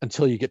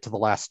until you get to the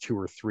last two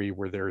or three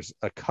where there's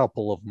a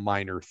couple of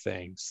minor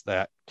things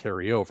that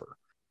carry over.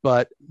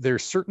 But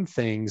there's certain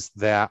things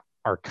that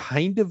are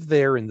kind of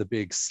there in The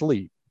Big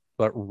Sleep,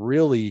 but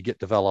really get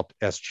developed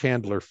as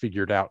Chandler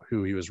figured out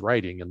who he was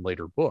writing in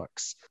later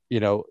books.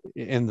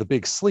 In The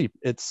Big Sleep,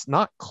 it's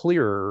not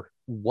clear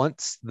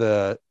once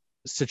the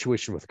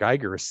situation with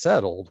Geiger is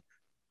settled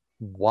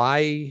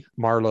why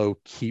Marlowe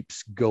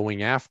keeps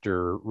going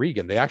after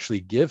Regan. They actually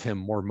give him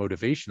more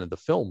motivation in the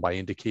film by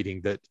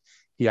indicating that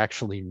he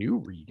actually knew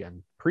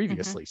Regan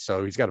previously. Mm-hmm.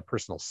 So he's got a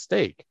personal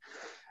stake.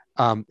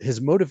 His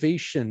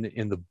motivation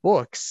in the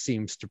book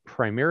seems to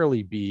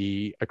primarily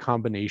be a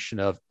combination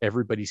of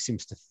everybody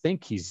seems to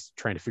think he's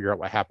trying to figure out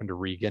what happened to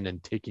Regan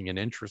and taking an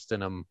interest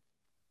in him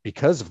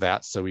because of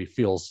that. So he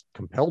feels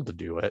compelled to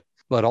do it.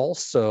 But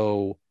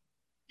also,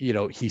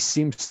 he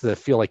seems to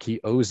feel like he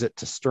owes it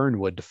to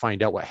Sternwood to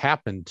find out what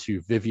happened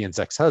to Vivian's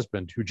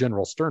ex-husband, who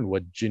General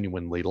Sternwood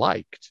genuinely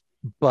liked.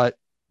 But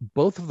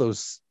both of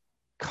those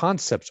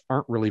concepts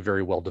aren't really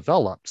very well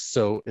developed.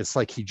 So it's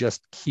like he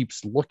just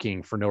keeps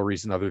looking for no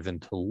reason other than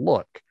to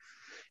look.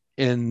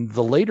 In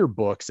the later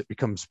books, it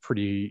becomes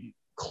pretty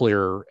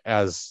clear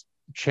as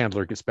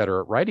Chandler gets better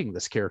at writing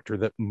this character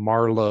that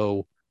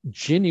Marlowe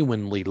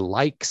genuinely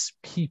likes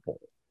people.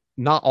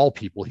 Not all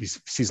people. He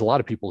sees a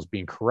lot of people as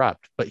being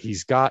corrupt, but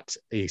he's got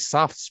a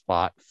soft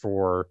spot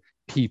for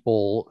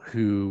people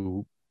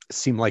who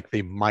seem like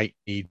they might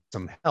need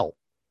some help.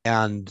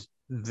 And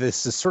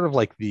this is sort of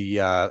like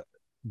the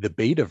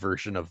beta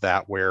version of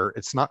that, where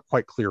it's not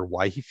quite clear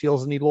why he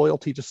feels any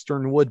loyalty to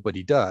Sternwood, but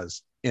he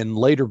does. In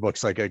later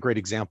books, like a great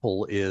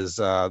example is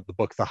the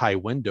book The High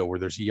Window, where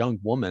there's a young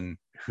woman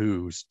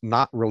who's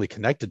not really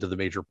connected to the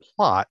major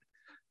plot,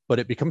 but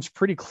it becomes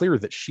pretty clear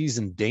that she's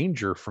in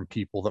danger from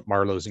people that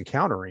Marlowe's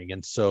encountering.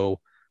 And so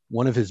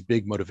one of his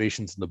big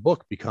motivations in the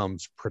book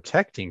becomes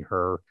protecting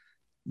her,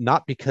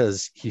 not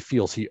because he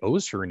feels he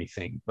owes her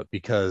anything, but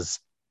because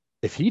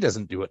if he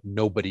doesn't do it,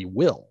 nobody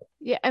will.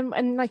 Yeah,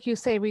 and like you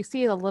say, we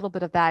see a little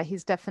bit of that. He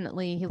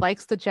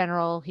likes the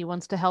general. He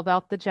wants to help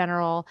out the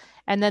general.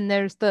 And then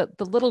there's the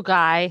little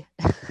guy,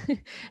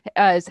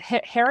 is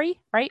Harry,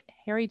 right?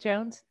 Harry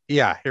Jones?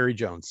 Yeah, Harry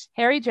Jones.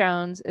 Harry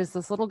Jones is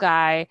this little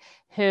guy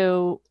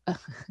who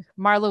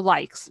Marlowe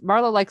likes.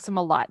 Marlowe likes him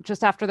a lot.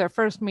 Just after their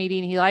first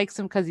meeting, he likes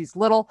him because he's a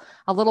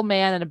little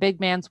man in a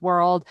big man's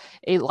world.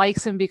 He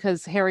likes him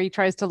because Harry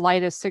tries to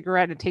light a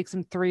cigarette and it takes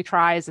him 3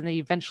 tries, and he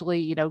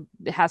eventually,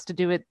 has to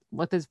do it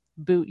with his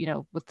boot,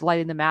 with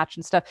lighting the match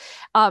and stuff.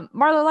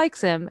 Marlowe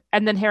likes him,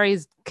 and then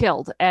Harry's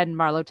killed, and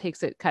Marlowe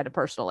takes it kind of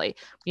personally,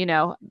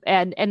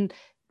 and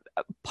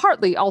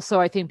partly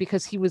also I think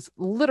because he was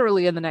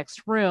literally in the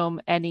next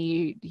room and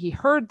he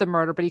heard the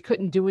murder, but he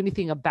couldn't do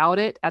anything about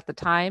it at the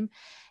time,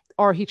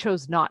 or he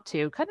chose not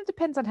to. Kind of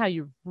depends on how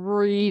you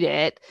read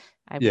it,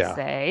 I would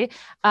say.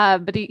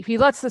 But he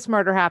lets this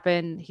murder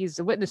happen. He's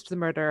a witness to the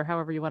murder,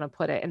 however you want to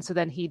put it. And so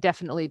then he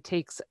definitely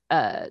takes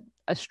a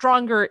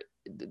stronger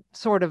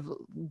sort of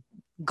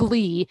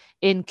glee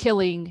in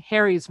killing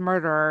Harry's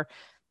murderer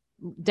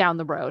down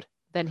the road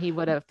than he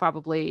would have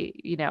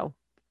probably,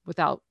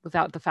 without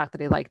the fact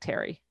that he liked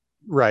Harry.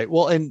 Right.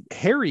 Well, and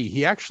Harry,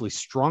 he actually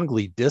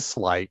strongly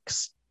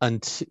dislikes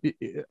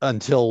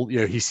until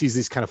he sees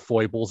these kind of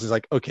foibles. He's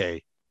like,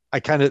 okay,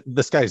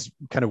 this guy's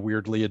kind of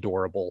weirdly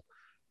adorable,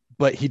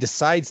 but he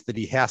decides that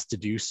he has to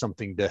do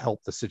something to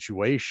help the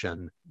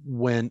situation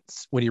when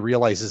he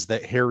realizes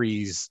that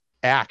Harry's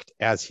act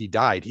as he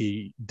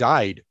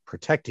died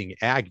protecting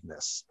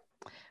Agnes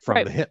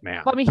from the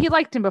hitman. Well, I mean, he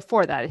liked him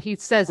before that. He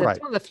says it's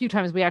one of the few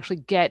times we actually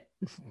get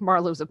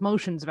Marlowe's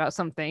emotions about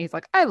something. He's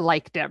like, I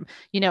liked him,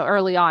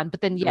 early on. But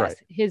then,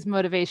 his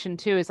motivation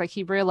too is like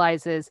he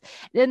realizes.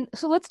 And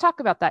so let's talk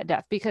about that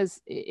death,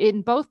 because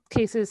in both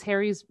cases,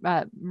 Harry's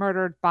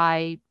murdered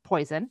by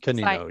poison.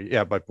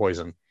 Canino, by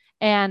poison.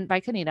 And by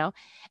Canino.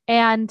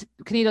 And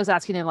Canino's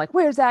asking him, like,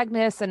 where's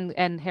Agnes?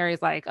 And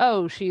Harry's like,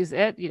 oh, she's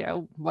at,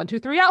 1, 2,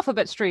 3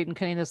 Alphabet Street. And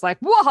Canino's like,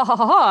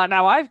 whoa,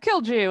 now I've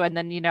killed you. And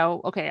then,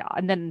 okay.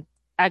 And then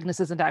Agnes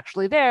isn't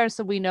actually there.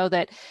 So we know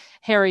that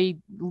Harry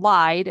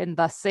lied and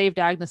thus saved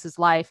Agnes's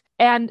life.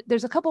 And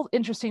there's a couple of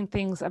interesting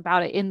things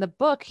about it. In the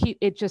book, he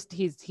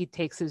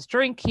takes his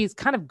drink. He's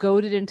kind of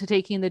goaded into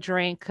taking the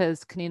drink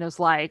because Canino's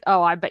like,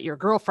 oh, I bet your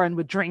girlfriend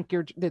would drink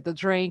the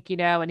drink,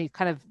 and he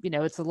kind of,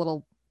 it's a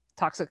little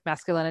toxic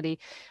masculinity.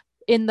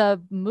 In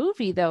the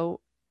movie,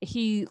 though,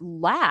 he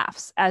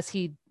laughs as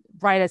he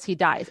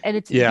dies, and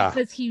it's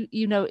because he,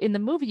 in the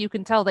movie you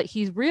can tell that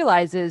he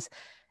realizes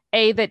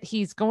that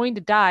he's going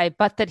to die,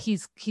 but that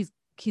he's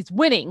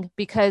winning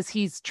because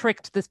he's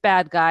tricked this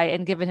bad guy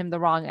and given him the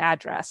wrong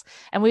address.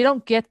 And we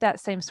don't get that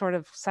same sort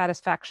of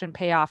satisfaction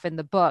payoff in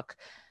the book.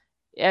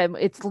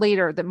 It's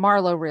later that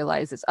Marlowe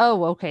realizes,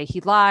 oh, okay, he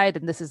lied,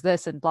 and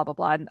this and blah blah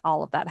blah, and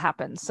all of that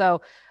happens.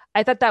 So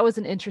I thought that was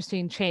an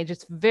interesting change.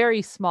 It's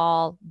very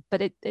small,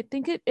 but I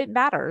think it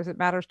matters. It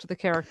matters to the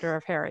character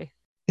of Harry.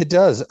 It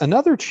does.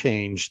 Another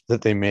change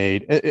that they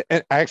made,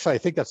 and actually, I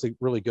think that's a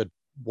really good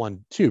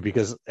one too,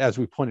 because as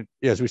we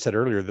said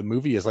earlier, the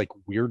movie is like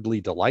weirdly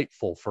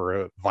delightful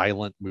for a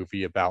violent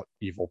movie about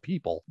evil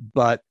people.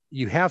 But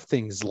you have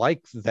things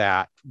like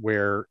that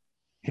where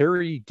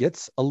Harry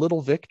gets a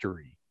little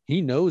victory.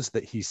 He knows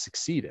that he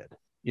succeeded.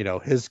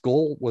 His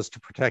goal was to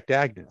protect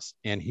Agnes,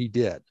 and he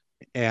did.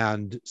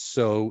 And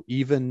so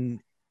even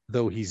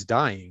though he's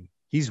dying,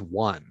 he's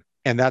won.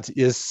 And that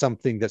is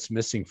something that's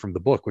missing from the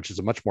book, which is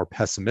a much more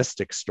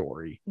pessimistic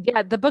story.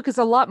 Yeah, the book is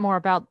a lot more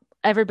about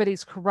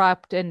everybody's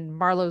corrupt and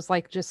Marlowe's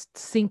like just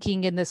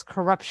sinking in this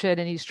corruption,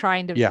 and he's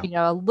trying to,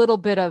 a little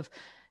bit of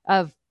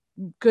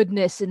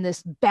goodness in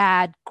this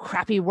bad,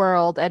 crappy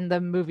world. And the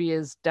movie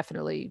is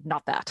definitely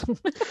not that.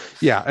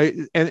 Yeah.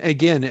 And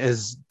again,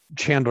 as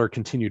Chandler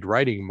continued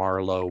writing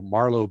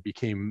Marlowe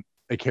became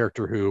a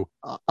character who,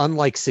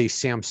 unlike, say,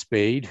 Sam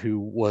Spade, who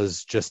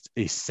was just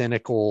a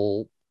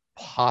cynical,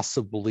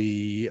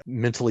 possibly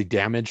mentally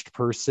damaged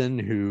person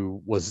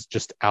who was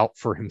just out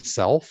for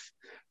himself,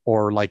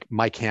 or like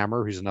Mike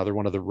Hammer, who's another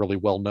one of the really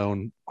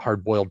well-known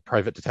hard-boiled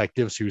private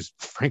detectives who's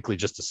frankly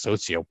just a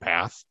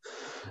sociopath.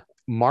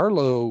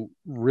 Marlowe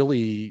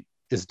really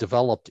is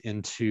developed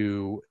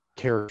into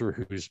a character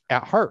who's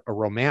at heart a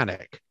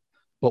romantic,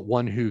 but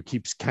one who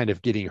keeps kind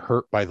of getting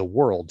hurt by the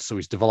world. So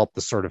he's developed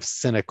this sort of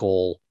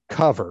cynical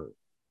cover,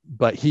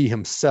 but he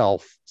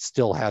himself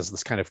still has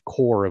this kind of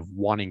core of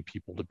wanting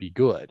people to be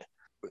good.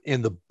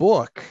 In the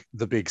book,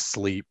 The Big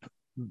Sleep,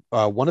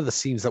 one of the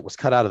scenes that was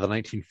cut out of the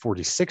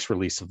 1946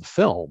 release of the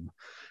film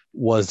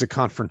was a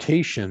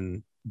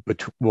confrontation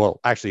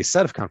actually a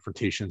set of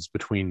confrontations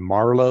between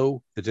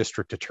Marlowe, the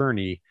district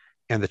attorney,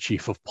 and the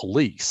chief of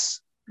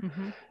police.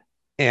 Mm-hmm.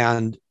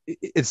 And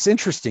it's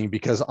interesting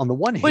because on the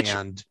one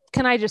hand,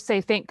 can I just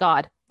say, thank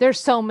God, there's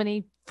so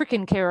many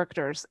freaking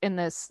characters in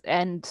this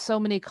and so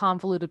many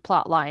convoluted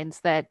plot lines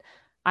that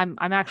I'm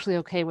actually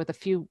okay with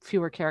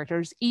fewer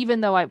characters,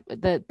 even though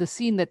the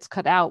scene that's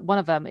cut out, one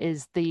of them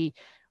is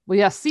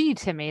see,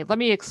 Timmy, let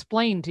me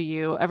explain to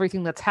you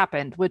everything that's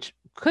happened, which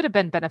could have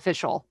been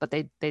beneficial, but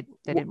they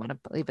didn't want to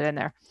leave it in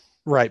there.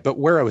 Right. But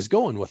where I was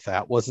going with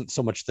that wasn't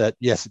so much that,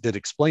 yes, it did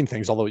explain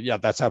things, although, yeah,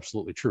 that's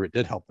absolutely true. It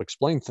did help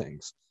explain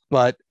things.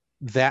 But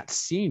that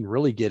scene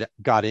really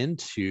got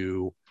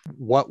into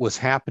what was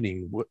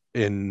happening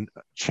in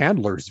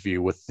Chandler's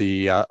view with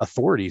the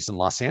authorities in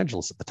Los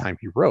Angeles at the time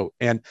he wrote.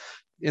 And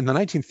in the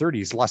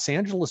 1930s, Los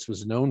Angeles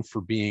was known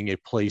for being a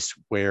place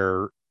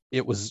where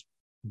it was,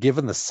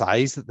 given the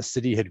size that the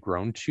city had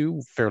grown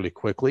to fairly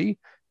quickly,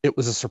 it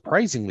was a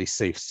surprisingly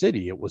safe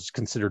city. It was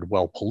considered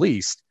well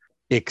policed,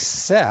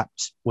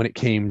 except when it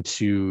came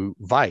to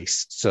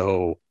vice.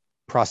 So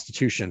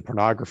prostitution,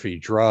 pornography,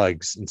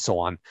 drugs, and so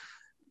on,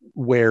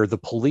 where the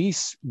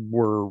police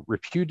were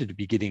reputed to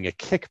be getting a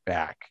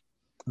kickback.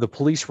 The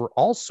police were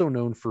also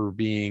known for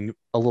being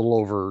a little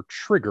over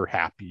trigger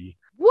happy.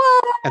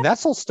 What? And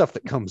that's all stuff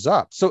that comes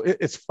up. So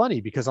it's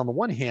funny because on the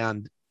one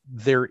hand,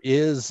 there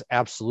is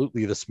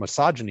absolutely this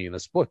misogyny in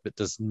this book that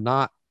does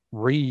not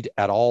read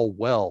at all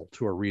well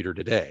to a reader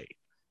today.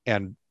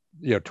 And,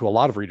 to a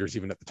lot of readers,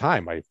 even at the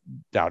time, I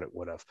doubt it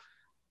would have.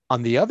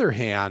 On the other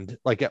hand,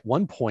 like at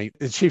one point,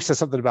 the chief says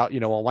something about,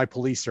 well, my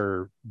police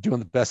are doing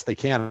the best they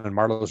can. And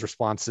Marlowe's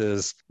response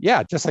is,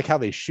 yeah, just like how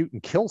they shoot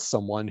and kill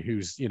someone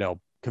who's,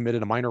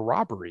 committed a minor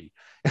robbery.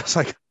 And it's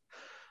like,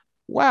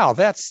 wow,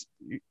 that's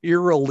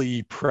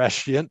eerily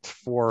prescient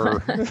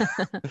for,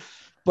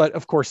 but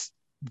of course,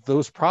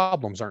 those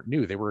problems aren't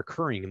new. They were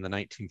occurring in the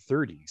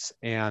 1930s.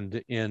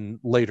 And in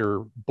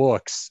later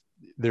books,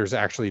 there's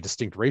actually a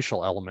distinct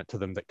racial element to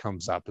them that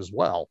comes up as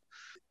well.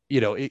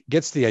 It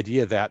gets the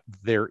idea that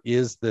there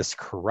is this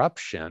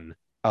corruption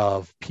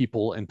of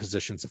people in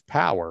positions of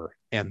power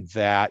and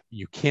that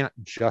you can't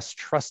just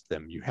trust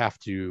them. You have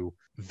to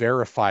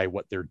verify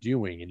what they're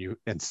doing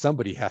and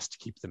somebody has to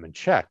keep them in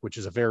check, which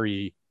is a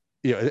very,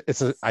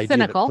 it's an idea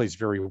cynical. That plays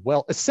very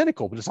well. It's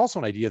cynical, but it's also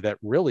an idea that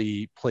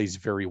really plays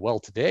very well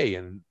today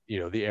in,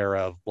 the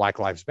era of Black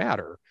Lives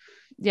Matter.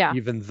 Yeah.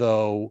 Even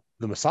though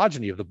the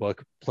misogyny of the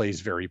book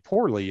plays very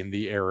poorly in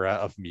the era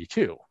of Me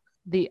Too.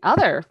 The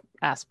other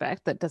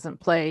aspect that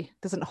doesn't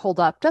hold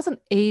up, doesn't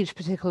age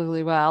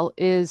particularly well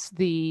is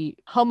the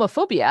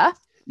homophobia.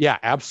 Yeah,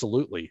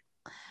 absolutely.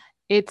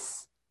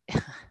 It's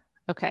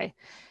okay.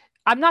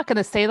 I'm not going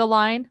to say the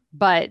line,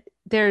 but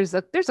there's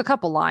a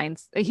couple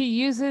lines. He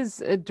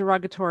uses a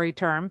derogatory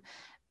term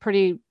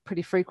pretty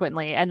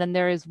frequently. And then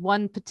there is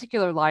one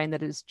particular line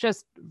that is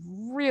just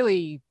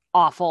really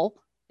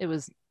awful. It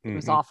was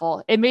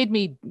awful. It made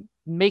me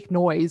make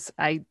noise.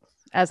 I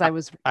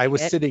was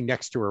sitting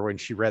next to her when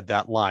she read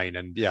that line,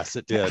 and yes,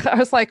 it did. I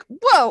was like,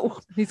 whoa.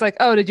 He's like,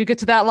 oh, did you get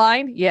to that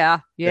line? Yeah.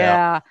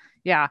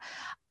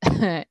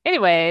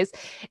 Anyways,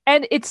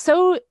 and it's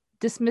so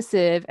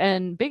dismissive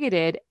and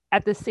bigoted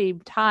at the same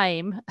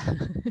time.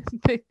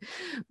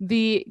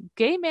 The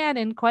gay man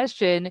in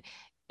question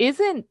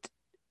isn't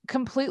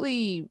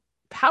completely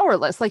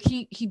powerless. Like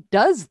he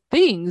does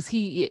things.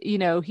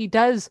 He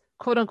does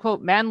quote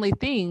unquote manly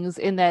things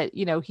in that,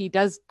 he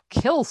does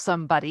kill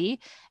somebody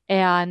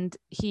and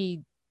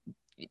he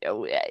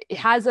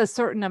has a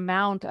certain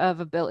amount of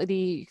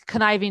ability,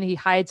 conniving. He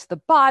hides the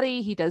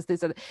body. He does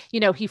this,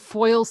 he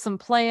foils some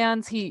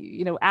plans.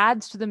 He,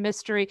 adds to the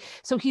mystery.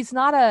 So he's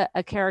not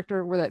a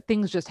character where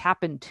things just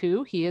happen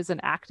to. He is an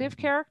active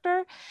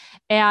character.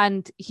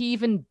 And he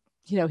even,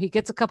 he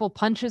gets a couple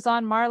punches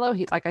on Marlowe.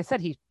 Like I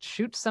said, he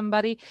shoots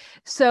somebody.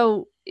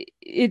 So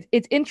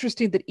it's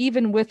interesting that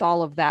even with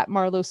all of that,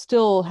 Marlowe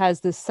still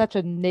has such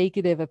a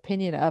negative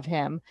opinion of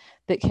him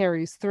that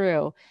carries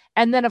through.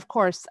 And then, of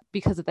course,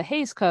 because of the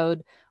Hays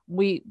Code,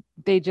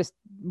 they just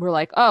were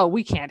like, oh,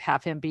 we can't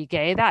have him be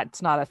gay.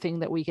 That's not a thing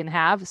that we can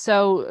have.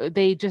 So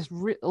they just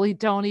really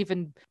don't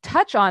even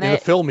touch on it. In the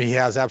film, he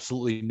has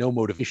absolutely no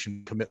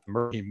motivation to commit the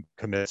murder he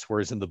commits,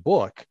 whereas in the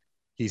book,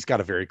 he's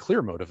got a very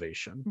clear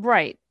motivation.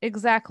 Right,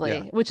 exactly.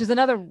 Yeah. Which is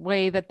another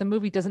way that the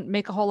movie doesn't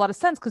make a whole lot of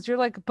sense because you're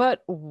like,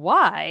 but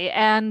why?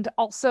 And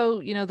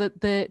also,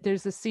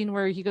 there's this scene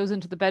where he goes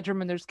into the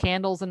bedroom and there's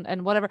candles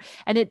and whatever,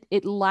 and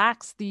it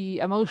lacks the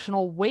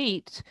emotional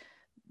weight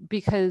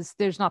because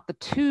there's not the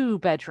two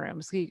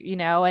bedrooms,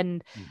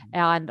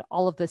 and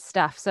all of this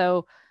stuff.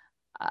 So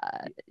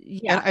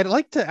Yeah. And I'd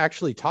like to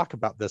actually talk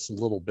about this a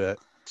little bit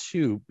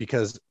too,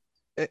 because,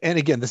 and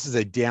again, this is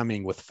a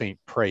damning with faint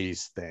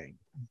praise thing,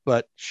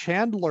 but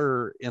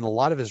Chandler, in a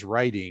lot of his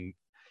writing,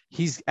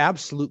 he's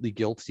absolutely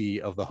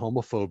guilty of the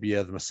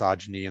homophobia, the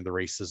misogyny, and the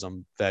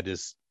racism that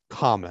is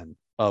common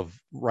of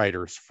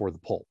writers for the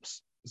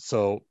pulps.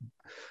 So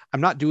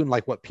I'm not doing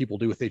like what people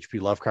do with H.P.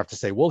 Lovecraft to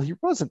say, well, he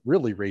wasn't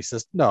really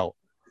racist. No,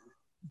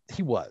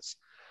 he was.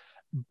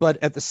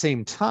 But at the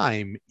same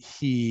time,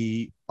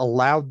 he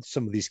allowed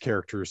some of these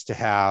characters to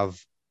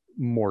have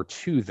more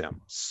to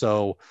them.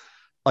 So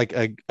like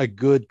a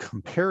good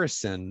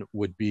comparison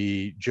would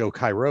be Joe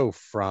Cairo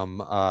from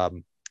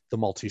the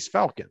Maltese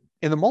Falcon.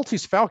 In the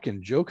Maltese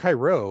Falcon, Joe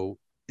Cairo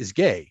is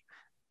gay,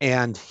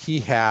 and he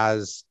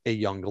has a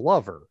young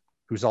lover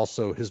who's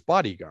also his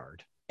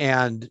bodyguard.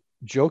 And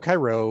Joe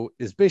Cairo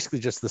is basically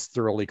just this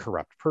thoroughly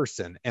corrupt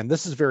person. And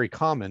this is very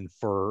common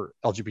for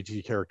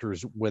LGBT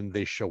characters when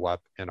they show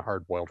up in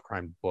hard-boiled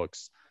crime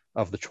books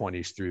of the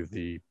 20s through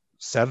the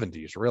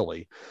 70s,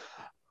 really.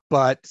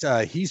 But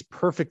he's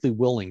perfectly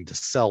willing to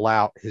sell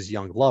out his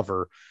young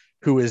lover,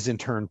 who is in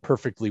turn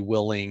perfectly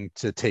willing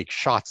to take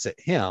shots at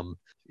him.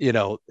 You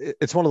know,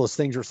 it's one of those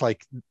things where it's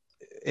like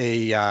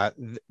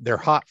they're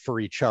hot for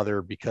each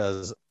other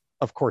because,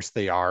 of course,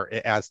 they are.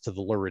 It adds to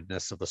the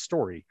luridness of the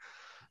story.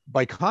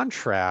 By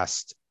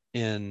contrast,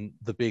 in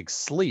The Big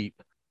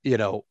Sleep, you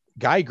know,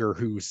 Geiger,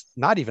 who's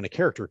not even a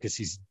character because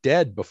he's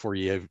dead before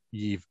you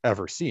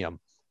ever see him.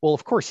 Well,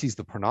 of course, he's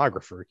the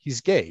pornographer.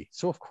 He's gay.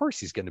 So, of course,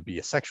 he's going to be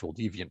a sexual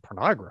deviant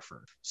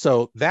pornographer.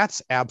 So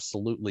that's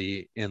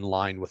absolutely in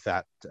line with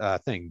that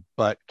thing.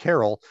 But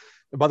Carol,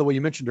 by the way,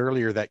 you mentioned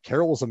earlier that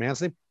Carol is a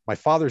man's name. My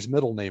father's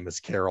middle name is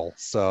Carol.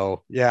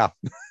 So, yeah.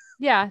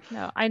 Yeah,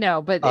 no, I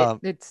know, but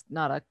it's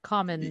not a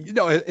common.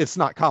 It's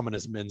not common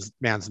as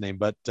man's name,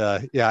 but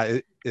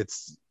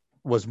it's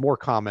was more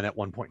common at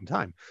one point in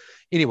time.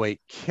 Anyway,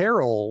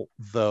 Carol,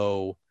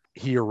 though,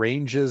 he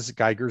arranges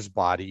Geiger's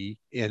body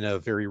in a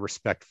very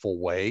respectful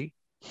way.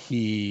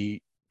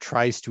 He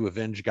tries to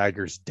avenge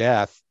Geiger's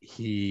death.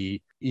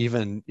 He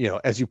even,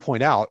 as you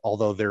point out,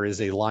 although there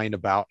is a line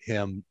about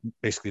him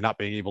basically not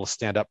being able to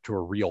stand up to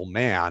a real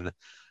man,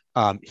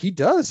 he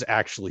does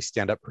actually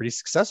stand up pretty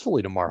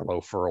successfully to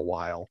Marlowe for a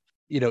while.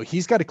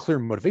 He's got a clear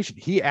motivation.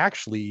 He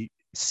actually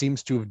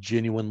seems to have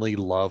genuinely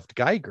loved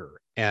Geiger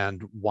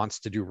and wants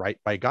to do right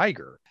by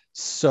Geiger.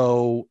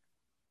 So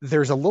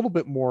there's a little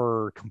bit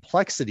more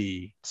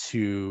complexity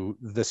to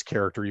this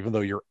character, even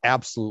though you're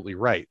absolutely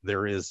right.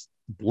 There is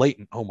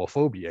blatant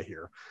homophobia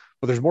here,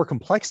 but there's more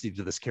complexity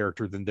to this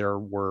character than there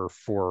were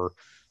for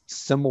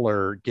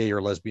similar gay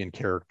or lesbian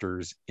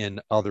characters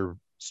in other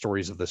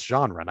stories of this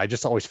genre. And I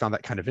just always found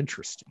that kind of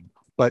interesting.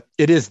 But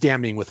it is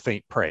damning with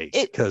faint praise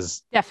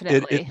because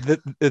definitely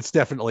it's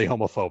definitely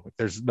homophobic.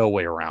 There's no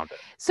way around it.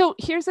 So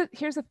here's a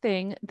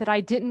thing that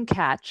I didn't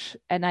catch,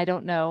 and I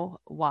don't know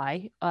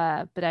why,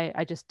 but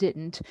I just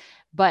didn't.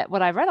 But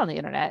what I read on the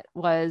internet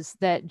was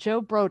that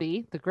Joe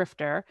Brody, the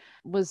grifter,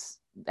 was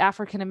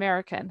African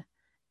American.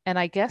 And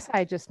I guess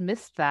I just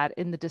missed that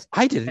in the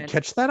description. I didn't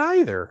catch that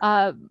either.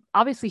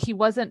 Obviously, he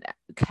wasn't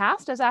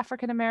cast as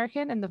African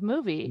American in the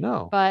movie.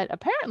 No. But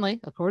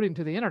apparently, according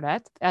to the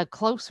internet, a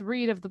close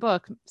read of the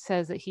book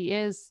says that he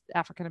is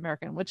African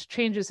American, which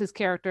changes his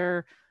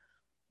character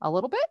a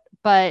little bit,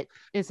 but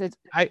is it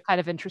kind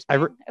of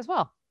interesting as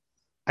well.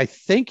 I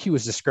think he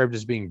was described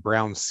as being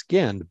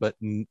brown-skinned, but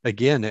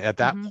again, at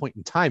that point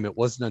in time, it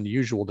wasn't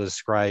unusual to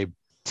describe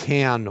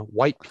tan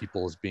white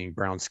people as being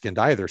brown-skinned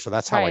either. So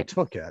that's how I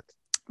took it.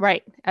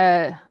 Right.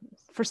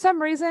 For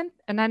some reason,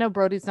 and I know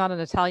Brody's not an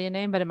Italian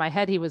name, but in my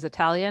head he was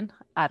Italian.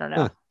 I don't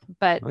know.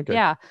 But okay.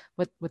 Yeah,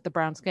 with the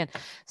brown skin.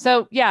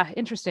 So yeah,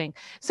 interesting.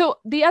 So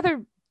the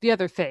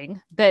other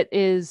thing that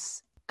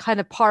is kind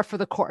of par for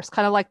the course,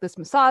 kind of like this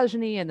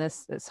misogyny and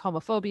this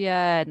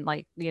homophobia and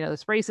like,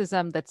 this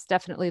racism that's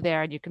definitely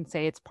there. And you can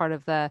say it's part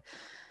of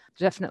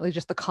definitely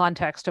just the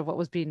context of what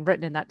was being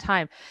written in that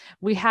time.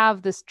 We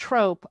have this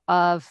trope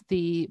of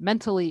the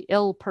mentally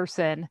ill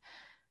person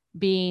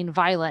being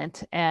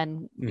violent,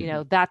 and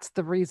that's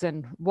the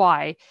reason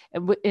why.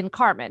 In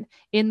Carmen,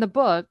 in the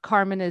book,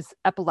 Carmen is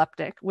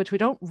epileptic, which we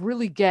don't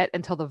really get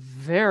until the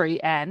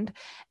very end,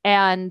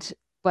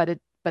 but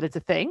it's a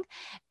thing,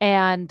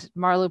 and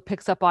Marlowe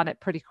picks up on it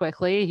pretty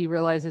quickly. He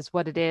realizes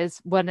what it is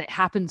when it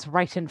happens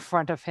right in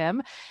front of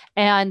him,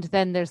 and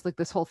then there's like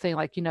this whole thing,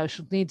 like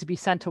she'll need to be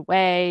sent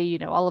away,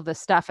 all of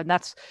this stuff, and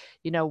that's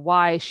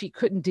why she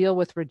couldn't deal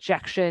with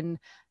rejection.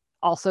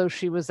 Also,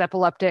 she was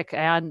epileptic,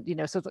 and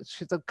so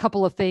she's a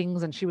couple of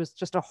things, and she was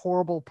just a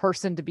horrible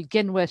person to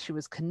begin with. She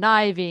was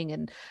conniving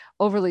and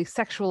overly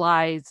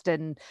sexualized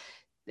and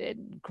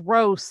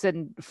gross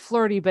and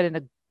flirty, but in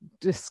a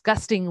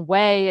disgusting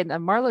way. And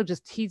Marlowe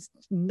he's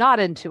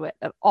not into it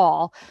at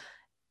all.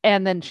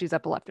 And then she's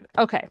epileptic.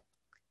 Okay.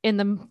 In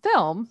the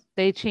film,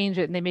 they change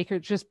it and they make her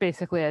just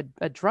basically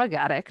a drug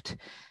addict.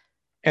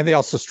 And they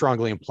also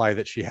strongly imply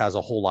that she has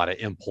a whole lot of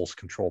impulse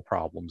control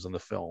problems in the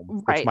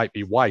film, which might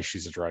be why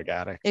she's a drug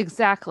addict.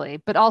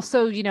 Exactly. But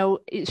also,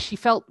 she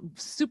felt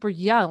super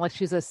young, like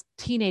she's a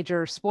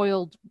teenager,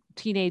 spoiled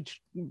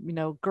teenage,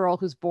 girl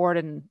who's bored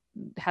and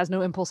has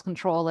no impulse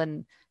control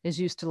and is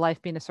used to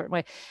life being a certain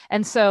way.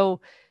 And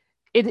so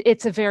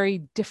it's a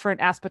very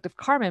different aspect of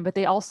Carmen, but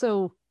they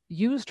also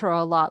used her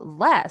a lot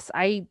less.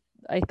 I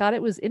thought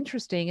it was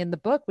interesting in the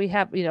book. We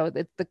have,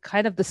 the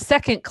kind of the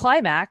second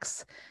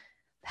climax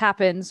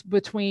happens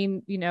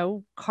between,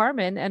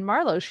 Carmen and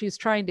Marlowe. She's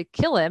trying to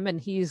kill him and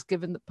he's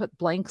put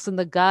blanks in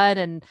the gun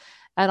and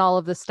all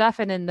of this stuff.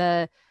 And in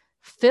the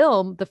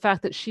film, the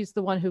fact that she's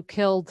the one who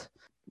killed,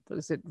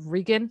 is it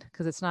Regan?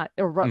 Because it's not,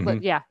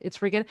 yeah,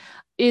 it's Regan.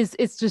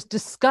 It's just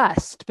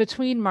discussed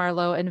between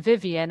Marlowe and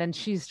Vivian, and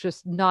she's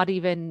just not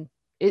even.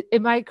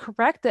 Am I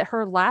correct that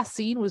her last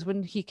scene was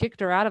when he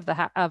kicked her out of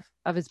the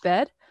of his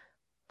bed?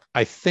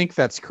 I think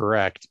that's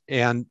correct.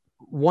 And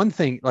one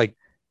thing, like,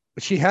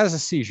 she has a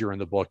seizure in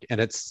the book,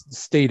 and it's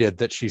stated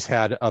that she's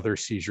had other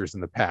seizures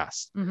in the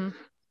past. Mm-hmm.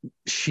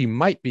 She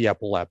might be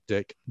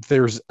epileptic.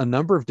 There's a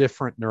number of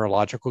different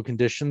neurological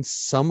conditions,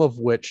 some of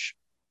which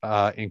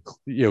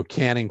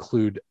can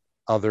include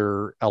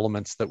other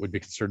elements that would be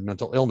considered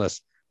mental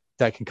illness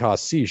that can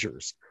cause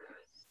seizures.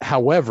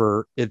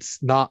 However, it's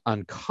not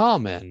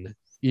uncommon,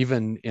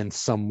 even in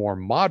some more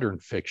modern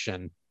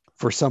fiction,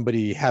 for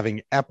somebody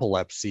having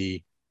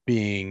epilepsy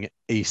being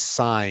a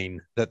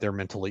sign that they're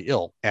mentally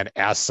ill. And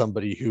as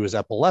somebody who is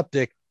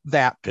epileptic,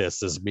 that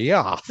pisses me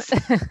off.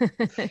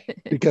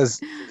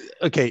 Because,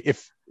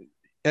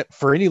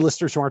 for any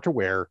listeners who aren't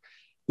aware,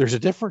 there's a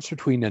difference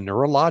between a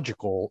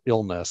neurological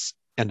illness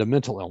and a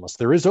mental illness.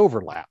 There is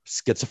overlap.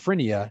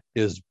 Schizophrenia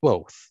is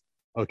both.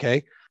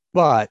 Okay.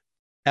 But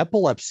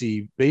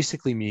epilepsy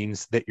basically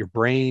means that your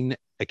brain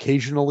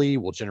occasionally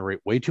will generate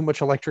way too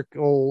much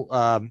electrical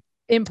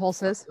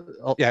impulses.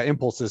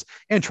 Impulses,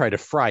 and try to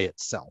fry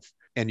itself.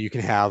 And you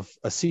can have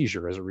a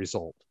seizure as a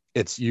result.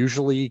 It's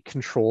usually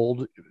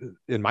controlled.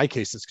 In my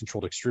case, it's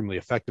controlled extremely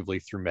effectively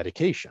through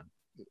medication.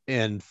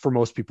 And for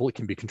most people, it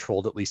can be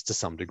controlled at least to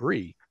some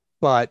degree.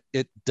 But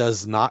it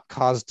does not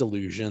cause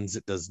delusions.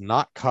 It does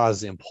not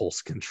cause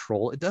impulse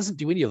control. It doesn't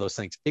do any of those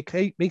things.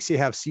 It makes you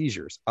have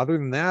seizures. Other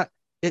than that,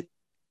 it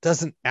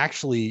doesn't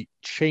actually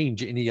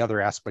change any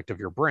other aspect of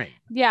your brain.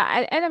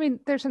 Yeah. And I mean,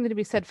 there's something to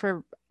be said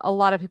for a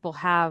lot of people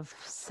have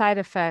side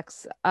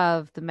effects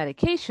of the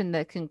medication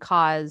that can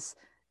cause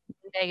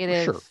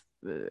negative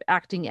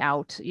acting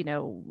out,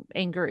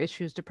 anger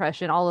issues,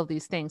 depression, all of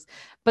these things.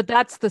 But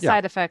that's the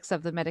side effects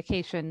of the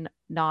medication,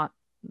 not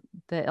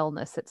the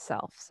illness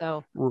itself.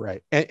 So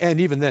right.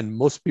 And even then,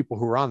 most people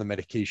who are on the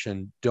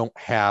medication don't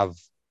have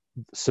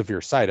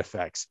severe side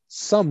effects.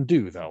 Some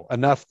do, though,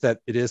 enough that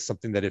it is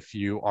something that if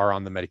you are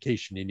on the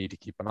medication, you need to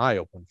keep an eye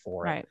open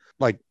for. Right.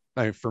 Like,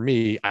 for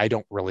me, I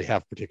don't really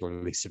have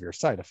particularly severe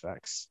side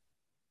effects.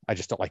 I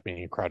just don't like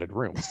being in crowded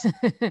rooms.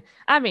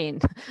 I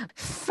mean,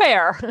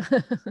 fair.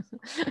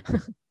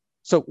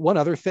 So one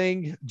other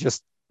thing,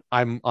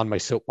 I'm on my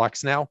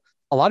soapbox now.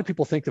 A lot of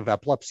people think of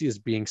epilepsy as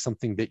being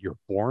something that you're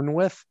born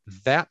with.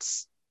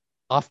 That's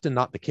often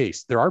not the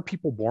case. There are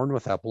people born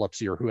with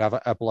epilepsy or who have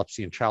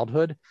epilepsy in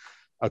childhood.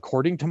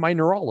 According to my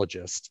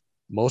neurologist,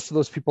 most of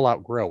those people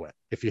outgrow it.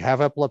 If you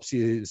have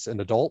epilepsy as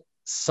an adult,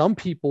 some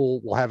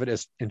people will have it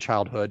as in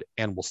childhood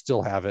and will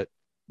still have it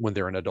when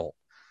they're an adult.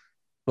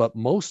 But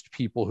most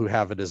people who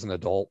have it as an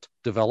adult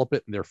develop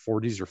it in their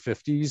 40s or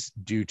 50s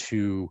due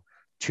to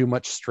too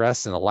much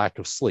stress and a lack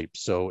of sleep.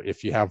 So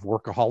if you have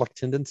workaholic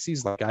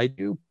tendencies like I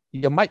do,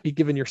 you might be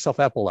giving yourself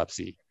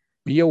epilepsy.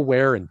 Be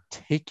aware and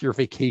take your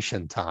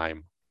vacation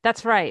time.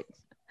 That's right.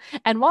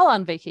 And while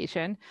on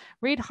vacation,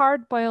 read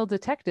hard-boiled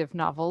detective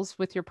novels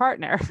with your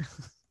partner.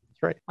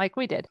 That's right. Like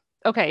we did.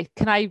 Okay.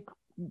 Can I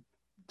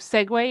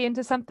segue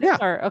into something?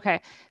 Yeah.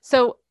 Okay.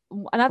 So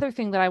another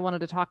thing that I wanted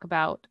to talk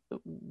about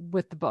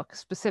with the book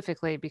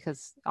specifically,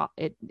 because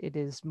it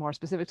is more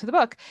specific to the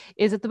book,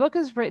 is that the book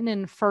is written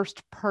in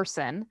first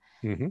person,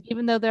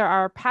 even though there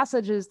are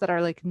passages that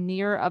are like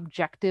near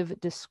objective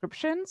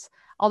descriptions,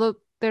 although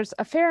there's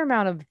a fair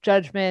amount of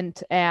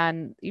judgment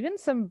and even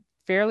some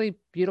fairly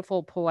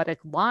beautiful poetic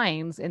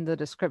lines in the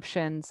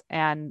descriptions.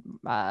 And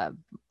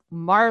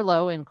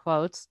Marlowe, in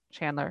quotes,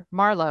 Chandler,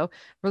 Marlowe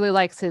really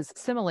likes his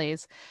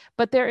similes,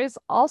 but there is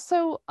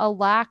also a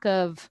lack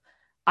of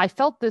I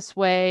felt this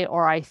way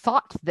or I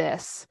thought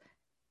this.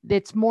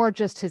 It's more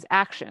just his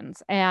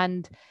actions.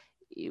 And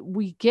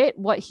we get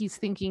what he's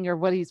thinking or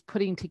what he's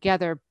putting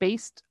together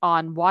based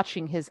on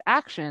watching his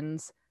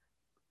actions,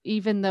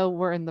 even though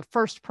we're in the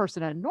first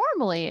person. And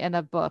normally in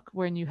a book,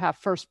 when you have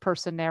first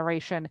person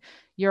narration,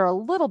 you're a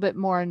little bit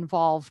more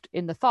involved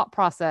in the thought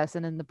process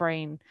and in the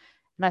brain.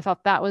 And I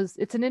thought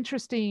it's an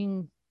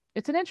interesting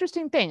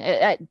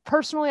thing.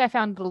 Personally, I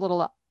found it a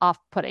little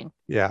off-putting.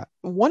 Yeah.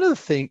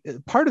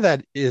 Part of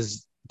that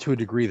is to a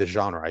degree the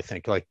genre, I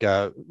think. Like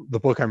the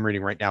book I'm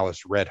reading right now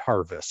is Red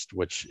Harvest,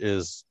 which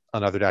is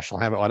another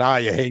Dashiell Hammett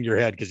one. You hang your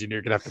head because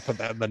you're gonna have to put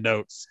that in the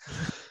notes.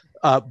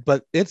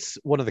 But it's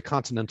one of the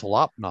Continental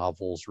Op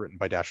novels written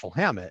by Dashiell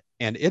Hammett,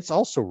 and it's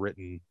also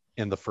written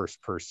in the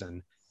first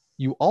person.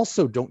 You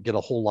also don't get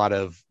a whole lot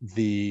of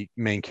the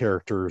main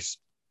character's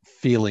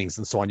feelings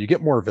and so on. You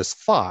get more of his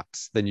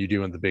thoughts than you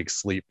do in The Big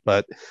Sleep,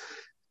 but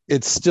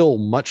it's still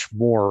much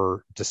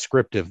more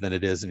descriptive than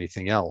it is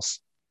anything else.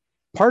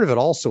 Part of it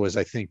also is,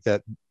 I think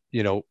that,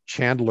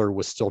 Chandler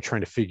was still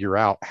trying to figure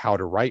out how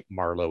to write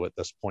Marlowe at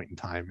this point in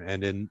time.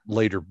 And in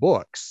later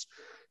books,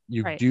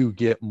 you Right. do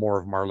get more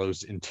of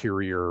Marlowe's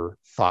interior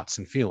thoughts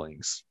and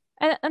feelings.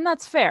 And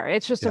that's fair.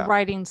 It's just a Yeah.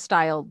 writing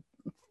style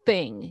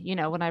thing.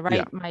 When I write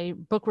Yeah. my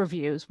book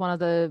reviews, one of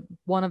the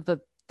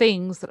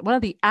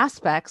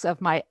aspects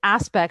of my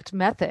aspect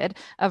method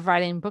of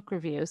writing book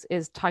reviews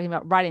is talking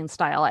about writing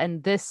style.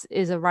 And this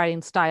is a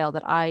writing style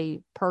that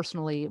I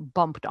personally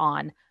bumped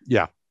on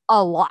Yeah.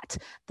 a lot.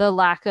 The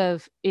lack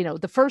of,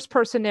 the first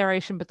person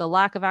narration, but the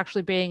lack of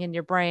actually being in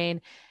your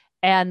brain,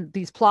 and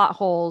these plot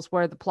holes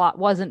where the plot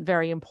wasn't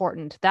very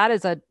important. That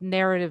is a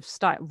narrative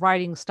style,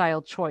 writing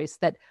style choice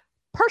that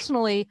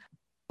personally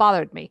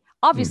bothered me.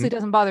 Obviously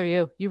doesn't bother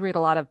you. You read a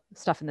lot of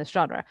stuff in this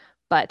genre.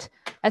 But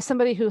as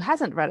somebody who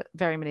hasn't read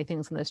very many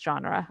things in this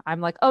genre, I'm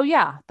like, oh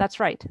yeah, that's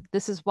right.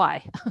 This is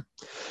why.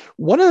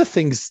 One of the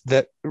things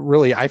that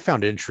really I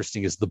found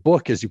interesting is the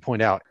book, as you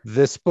point out,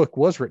 this book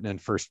was written in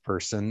first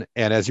person.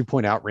 And as you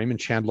point out, Raymond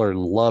Chandler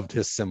loved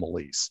his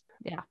similes.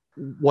 Yeah.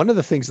 One of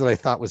the things that I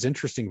thought was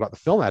interesting about the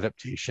film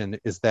adaptation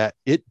is that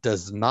it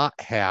does not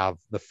have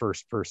the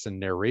first person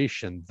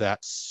narration that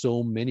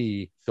so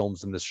many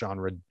films in this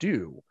genre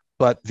do.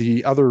 But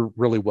the other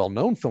really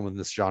well-known film in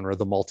this genre,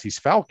 The Maltese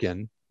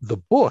Falcon, the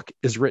book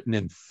is written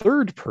in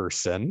third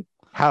person.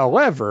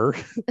 However,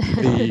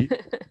 and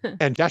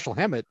Dashiell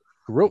Hammett,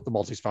 who wrote The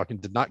Maltese Falcon,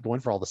 did not go in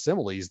for all the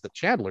similes that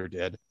Chandler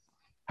did.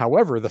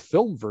 However, the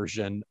film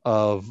version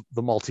of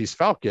The Maltese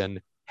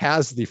Falcon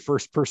has the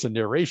first person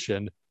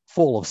narration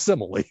full of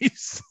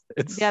similes.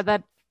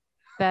 That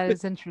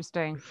is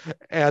interesting.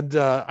 And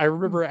I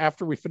remember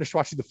after we finished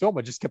watching the film,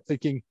 I just kept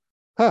thinking,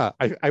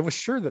 I was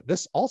sure that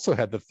this also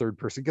had the third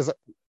person, because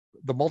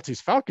the Maltese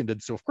Falcon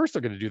did. So of course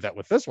they're going to do that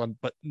with this one,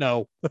 but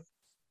no.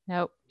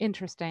 No,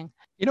 interesting.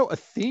 A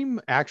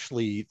theme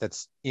actually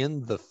that's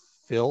in the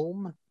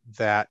film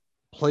that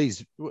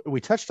plays, we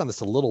touched on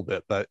this a little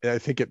bit, but I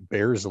think it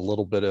bears a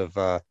little bit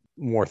of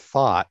more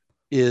thought,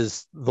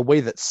 is the way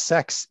that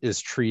sex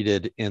is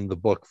treated in the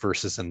book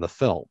versus in the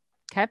film.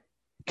 Okay.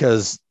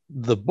 Because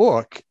the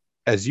book,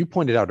 as you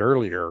pointed out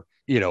earlier,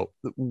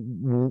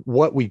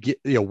 what we get,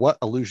 what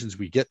allusions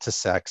we get to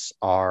sex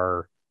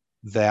are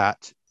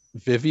that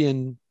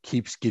Vivian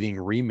keeps getting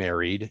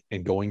remarried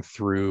and going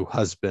through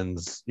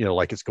husbands,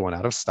 like it's going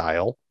out of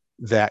style,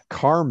 that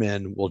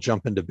Carmen will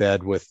jump into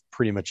bed with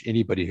pretty much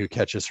anybody who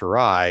catches her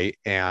eye,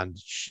 and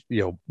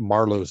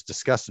Marlowe's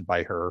disgusted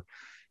by her.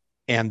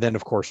 And then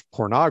of course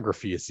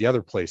pornography is the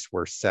other place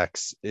where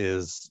sex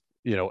is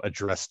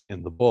addressed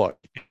in the book.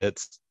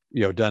 It's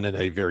done in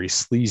a very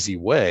sleazy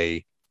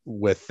way,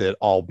 with it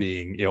all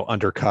being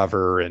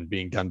undercover and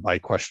being done by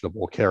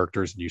questionable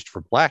characters and used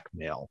for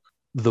blackmail.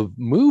 The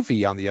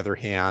movie, on the other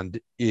hand,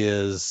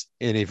 is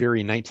in a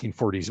very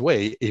 1940s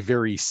way a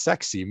very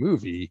sexy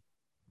movie,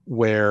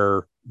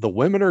 where the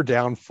women are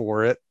down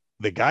for it,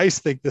 the guys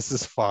think this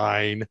is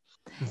fine.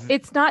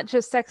 It's not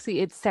just sexy,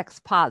 it's sex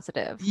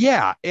positive.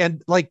 Yeah.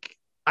 And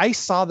I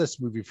saw this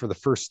movie for the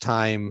first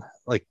time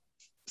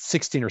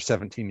 16 or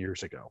 17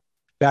 years ago,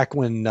 back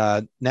when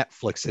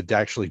Netflix had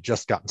actually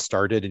just gotten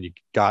started and you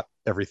got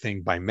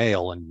everything by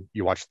mail and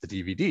you watched the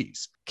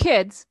DVDs.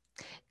 Kids,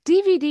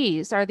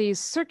 DVDs are these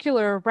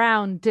circular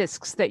round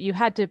discs that you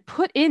had to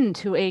put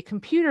into a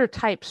computer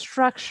type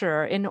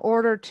structure in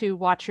order to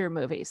watch your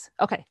movies.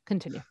 Okay,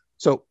 continue.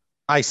 So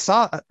I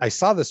saw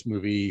this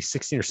movie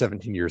 16 or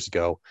 17 years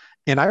ago,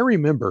 and I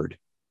remembered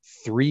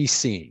 3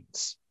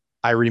 scenes.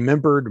 I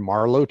remembered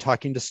Marlowe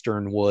talking to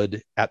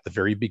Sternwood at the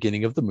very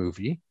beginning of the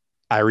movie.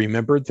 I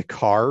remembered the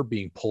car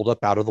being pulled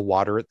up out of the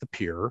water at the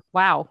pier.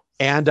 Wow.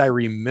 And I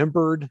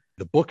remembered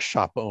the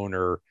bookshop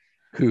owner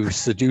who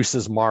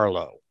seduces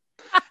Marlowe.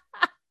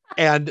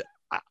 And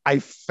I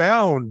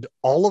found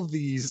all of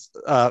these,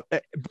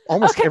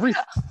 almost every.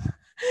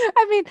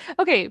 I mean,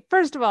 okay,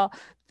 first of all,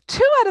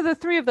 2 out of the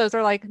 3 of those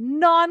are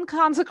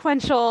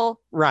non-consequential,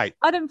 right,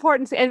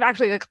 unimportant, and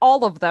actually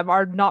all of them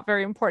are not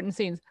very important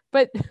scenes.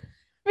 But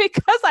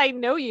because I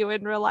know you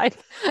in real life,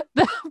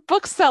 the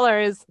bookseller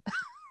is.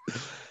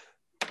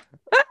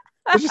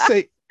 Let's just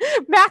say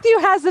Matthew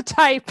has a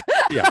type.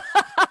 Yeah.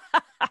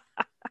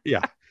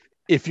 Yeah.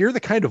 If you're the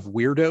kind of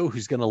weirdo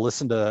who's going to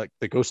listen to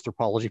the Ghost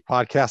Anthropology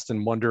podcast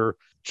and wonder,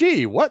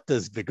 gee, what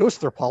does the ghost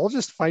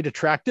anthropologist find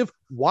attractive?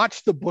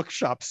 Watch the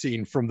bookshop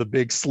scene from The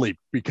Big Sleep,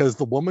 because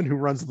the woman who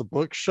runs the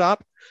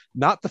bookshop,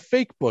 not the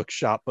fake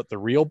bookshop, but the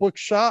real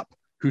bookshop,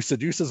 who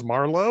seduces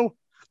Marlowe.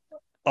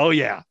 Oh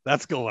yeah,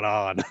 that's going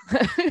on.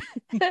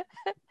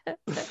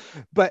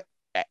 But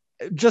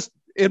just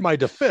in my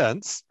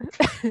defense,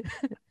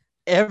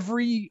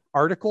 every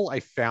article I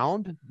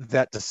found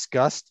that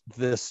discussed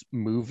this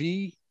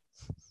movie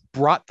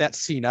brought that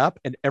scene up,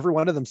 and every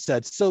one of them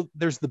said, so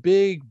there's the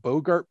big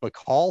Bogart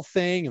Bacall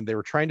thing, and they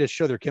were trying to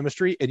show their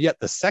chemistry, and yet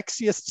the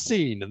sexiest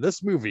scene in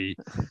this movie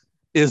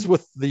is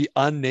with the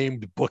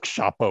unnamed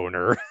bookshop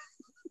owner.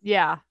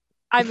 Yeah.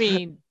 I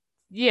mean,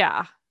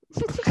 yeah.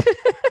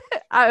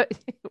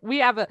 we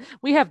have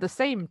the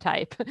same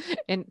type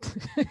in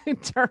in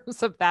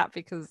terms of that,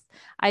 because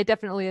I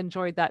definitely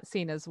enjoyed that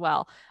scene as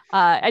well.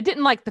 I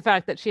didn't like the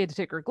fact that she had to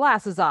take her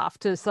glasses off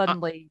to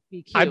suddenly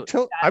be cute.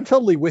 I'm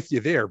totally with you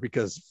there,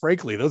 because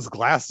frankly, those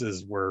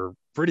glasses were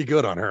pretty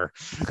good on her.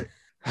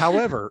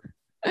 However,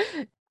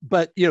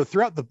 but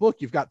throughout the book,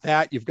 you've got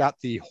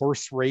the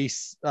horse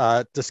race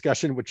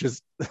discussion, which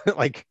is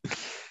like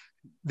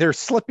they're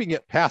slipping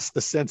it past the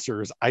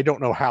censors. I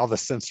don't know how the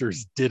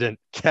censors didn't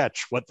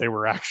catch what they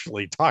were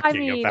actually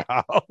talking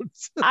about.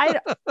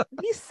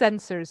 These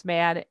censors,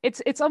 man,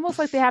 it's almost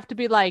like they have to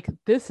be like,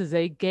 this is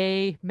a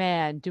gay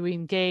man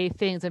doing gay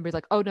things, and be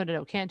like, oh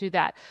no, can't do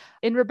that.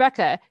 In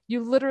Rebecca,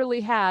 you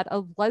literally had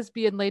a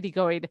lesbian lady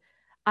going,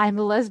 I'm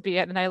a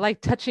lesbian and I like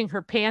touching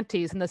her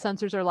panties, and the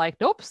censors are like,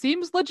 nope,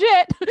 seems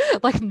legit.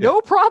 Like,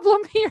 no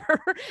problem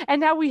here. And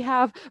now we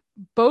have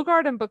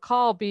Bogart and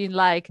Bacall being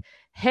like,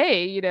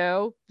 hey, you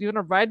want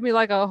to ride me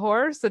like a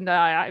horse? And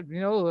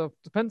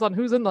depends on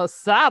who's in the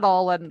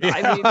saddle. And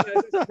I mean,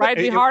 just ride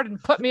me hard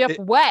and put me up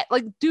wet.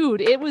 Like,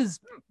 dude, it was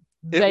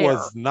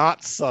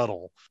not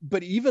subtle.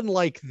 But even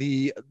like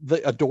the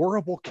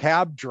adorable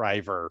cab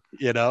driver,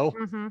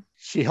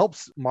 she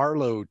helps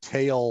Marlowe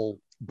tail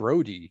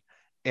Brody.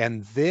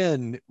 And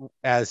then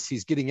as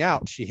he's getting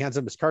out, she hands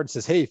him his card and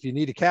says, hey, if you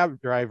need a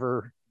cab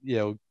driver,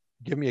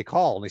 give me a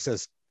call. And he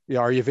says,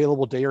 are you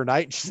available day or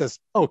night? And she says,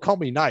 oh, call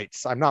me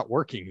nights. I'm not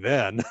working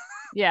then.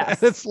 Yeah.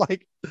 It's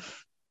like,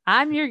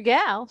 I'm your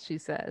gal, she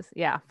says.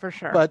 Yeah, for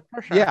sure. But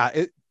for sure.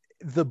 Yeah,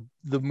 the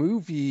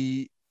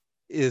movie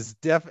is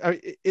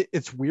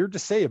it's weird to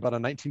say about a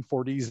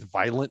 1940s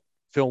violent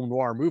film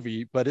noir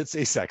movie, but it's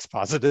a sex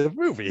positive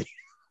movie.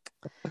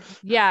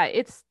 Yeah,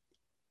 it's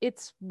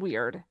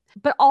weird.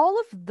 But all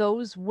of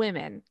those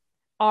women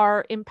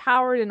are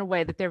empowered in a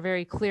way that they're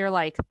very clear,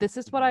 like, this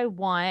is what I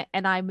want,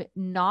 and I'm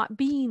not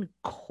being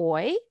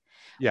coy.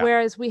 Yeah.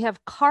 Whereas we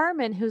have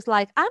Carmen, who's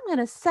like, I'm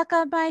gonna suck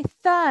on my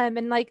thumb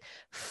and like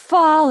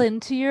fall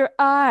into your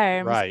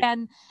arms, right.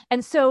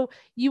 and so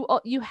you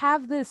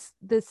have this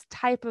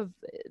type of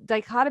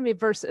dichotomy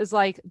versus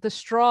like the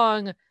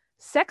strong,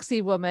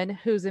 sexy woman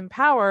who's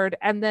empowered,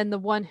 and then the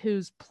one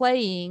who's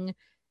playing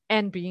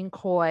and being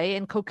coy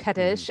and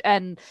coquettish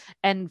and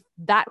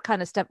that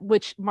kind of stuff,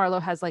 which Marlowe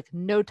has like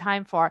no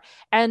time for.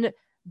 And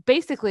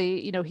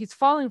basically, he's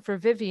falling for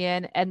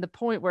Vivian, and the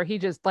point where he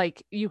just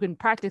like, you can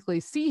practically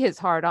see his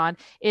heart on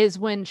is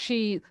when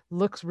she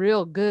looks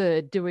real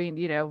good doing,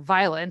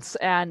 violence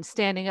and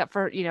standing up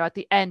for, at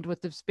the end with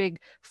this big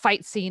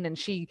fight scene, and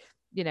she,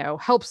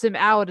 helps him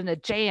out in a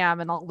jam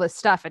and all this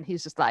stuff. And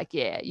he's just like,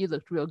 yeah, you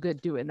looked real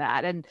good doing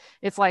that. And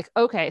it's like,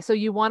 okay, so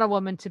you want a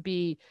woman to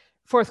be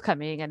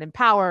forthcoming and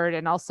empowered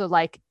and also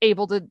like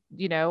able to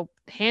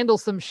handle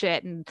some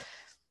shit and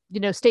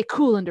stay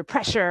cool under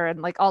pressure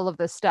and like all of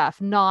this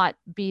stuff, not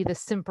be the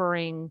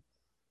simpering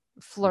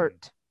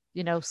flirt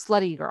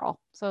slutty girl.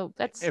 So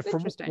that's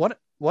interesting. From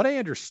what I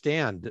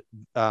understand,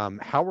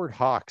 Howard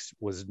Hawks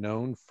was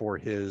known for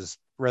his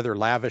rather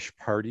lavish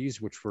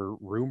parties, which were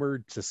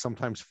rumored to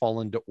sometimes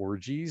fall into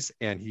orgies,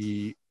 and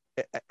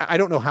I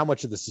don't know how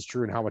much of this is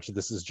true and how much of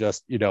this is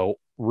just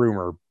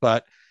rumor,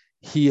 but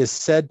he is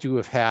said to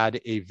have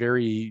had a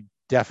very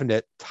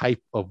definite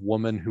type of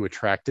woman who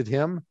attracted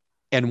him.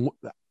 And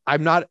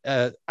I'm not,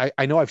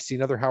 I know I've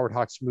seen other Howard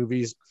Hawks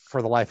movies.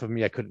 For the life of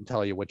me, I couldn't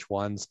tell you which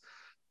ones.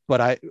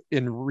 But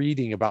in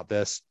reading about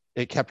this,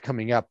 it kept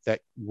coming up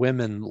that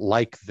women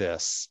like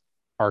this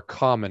are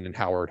common in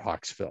Howard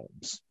Hawks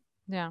films.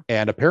 Yeah.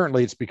 And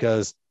apparently it's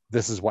because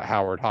this is what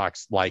Howard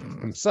Hawks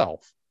liked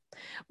himself.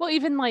 Well,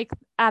 even like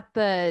at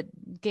the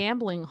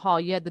gambling hall,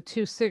 you had the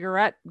two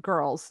cigarette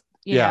girls,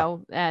 you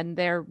know, and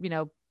they're,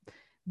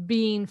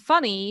 being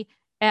funny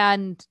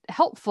and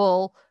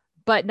helpful,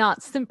 but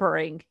not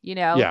simpering,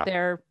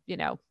 they're,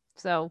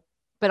 so,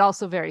 but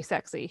also very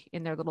sexy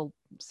in their little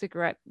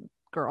cigarette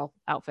girl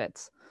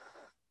outfits.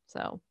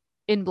 So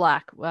in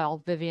black,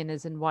 well, Vivian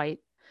is in white.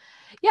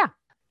 Yeah.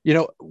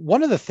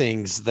 One of the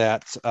things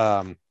that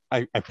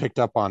I picked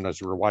up on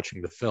as we were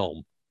watching the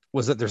film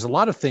was that there's a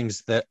lot of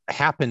things that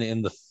happen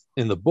in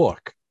the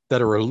book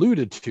that are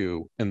alluded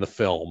to in the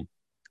film,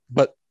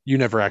 but you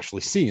never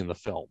actually see in the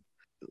film.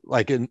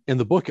 Like in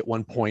the book, at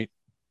one point,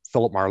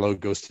 Philip Marlowe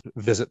goes to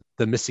visit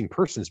the Missing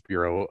Persons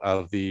Bureau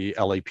of the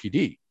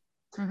LAPD.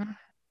 Mm-hmm.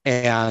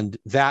 And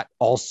that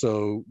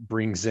also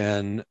brings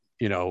in,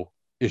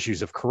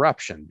 issues of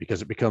corruption,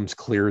 because it becomes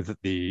clear that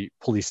the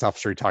police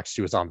officer he talks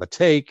to is on the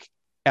take.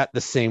 At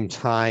the same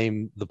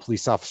time, the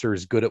police officer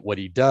is good at what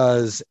he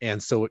does.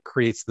 And so it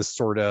creates this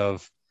sort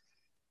of,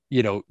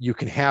 you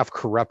can have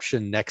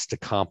corruption next to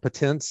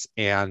competence,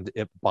 and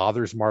it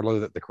bothers Marlowe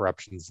that the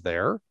corruption's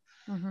there.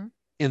 Mm-hmm.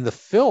 In the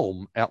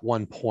film, at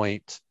one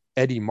point,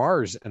 Eddie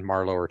Mars and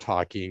Marlowe are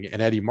talking,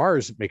 and Eddie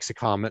Mars makes a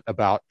comment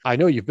about, I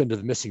know you've been to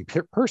the Missing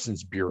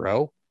Persons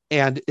Bureau.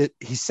 And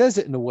he says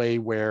it in a way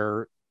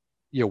where,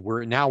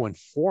 we're now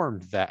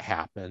informed that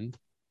happened,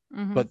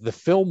 mm-hmm. but the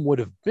film would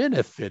have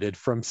benefited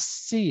from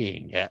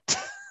seeing it.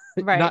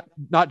 Right.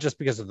 Not just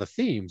because of the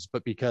themes,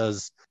 but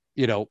because,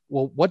 well,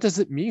 what does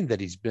it mean that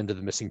he's been to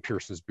the Missing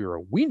Persons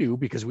Bureau? We knew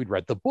because we'd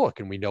read the book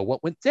and we know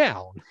what went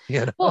down.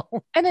 Well,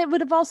 and it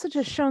would have also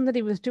just shown that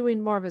he was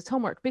doing more of his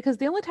homework, because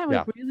the only time we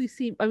really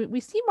see, I mean, we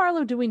see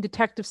Marlowe doing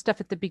detective stuff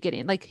at the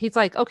beginning. Like, he's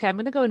like, okay, I'm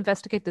going to go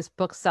investigate this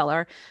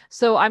bookseller.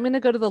 So I'm going to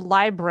go to the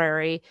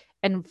library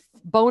and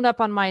bone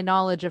up on my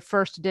knowledge of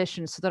first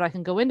edition so that I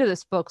can go into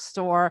this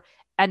bookstore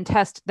and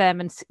test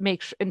them and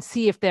and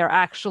see if they're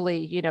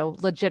actually,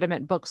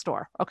 legitimate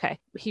bookstore. Okay.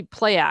 He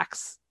play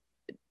acts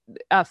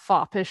a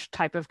foppish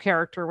type of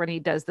character when he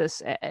does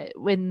this.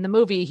 In the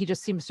movie, he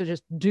just seems to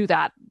just do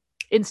that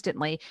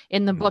instantly.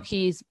 In the book,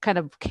 he's kind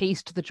of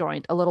cased the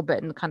joint a little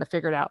bit and kind of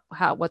figured out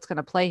what's going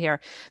to play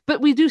here.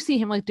 But we do see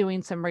him like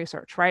doing some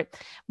research, right?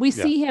 We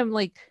see him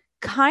like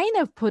kind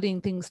of putting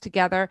things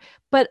together,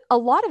 but a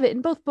lot of it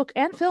in both book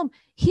and film,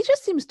 he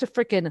just seems to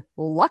freaking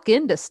luck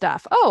into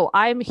stuff. Oh,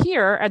 I'm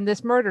here and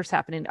this murder's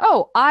happening.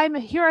 Oh, I'm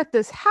here at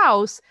this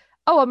house.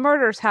 Oh, a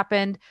murder's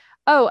happened.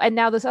 Oh, and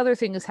now this other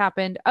thing has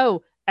happened.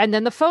 Oh, and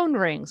then the phone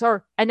rings,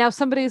 and now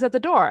somebody's at the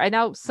door, and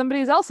now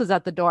somebody else is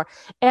at the door.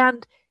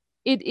 And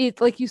it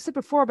like you said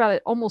before about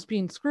it almost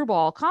being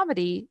screwball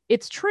comedy,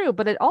 it's true,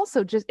 but it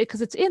also just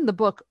because it's in the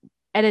book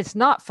and it's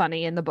not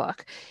funny in the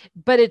book,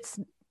 but it's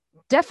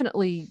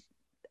definitely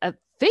a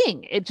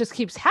thing. It just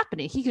keeps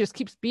happening. He just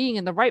keeps being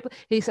in the right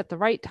place at the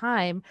right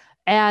time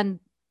and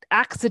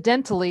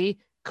accidentally,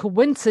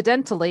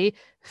 coincidentally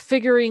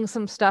figuring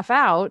some stuff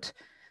out.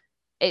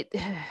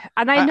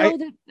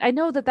 I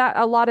know that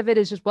a lot of it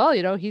is just, well,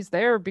 he's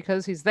there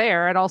because he's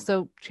there, and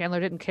also Chandler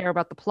didn't care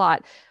about the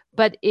plot,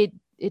 but it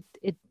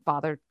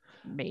bothered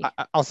me.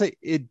 I'll say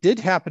it did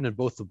happen in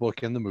both the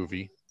book and the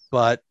movie,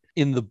 but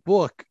in the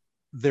book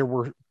there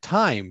were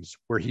times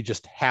where he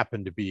just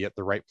happened to be at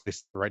the right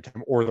place at the right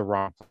time, or the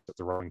wrong place at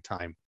the wrong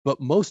time.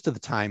 But most of the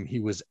time he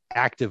was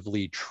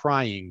actively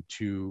trying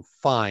to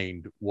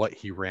find what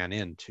he ran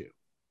into.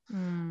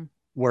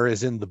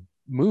 Whereas in the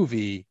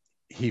movie,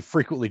 he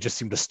frequently just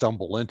seemed to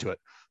stumble into it.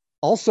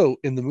 Also,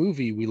 in the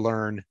movie, we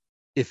learn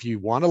if you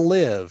want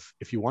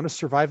to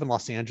survive in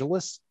Los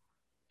Angeles,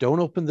 don't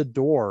open the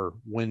door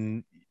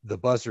when the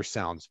buzzer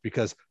sounds,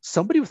 because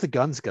somebody with a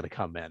gun's going to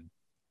come in.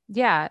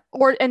 Yeah.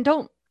 And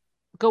don't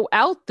go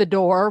out the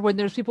door when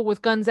there's people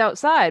with guns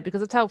outside,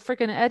 because that's how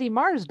freaking Eddie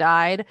Mars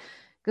died,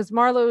 because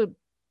Marlowe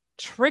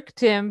tricked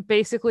him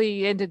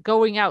basically into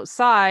going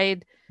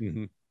outside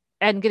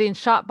and getting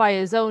shot by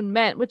his own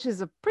men, which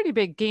is a pretty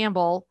big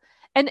gamble.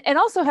 And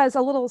also has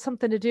a little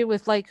something to do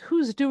with like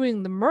who's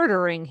doing the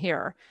murdering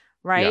here,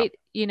 right?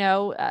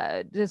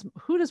 Yeah.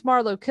 Who does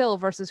Marlowe kill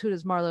versus who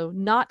does Marlowe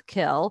not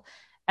kill?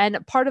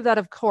 And part of that,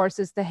 of course,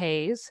 is the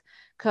Hays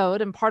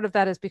Code, and part of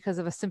that is because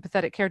of a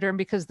sympathetic character, and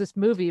because this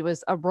movie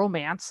was a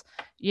romance,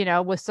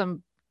 with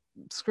some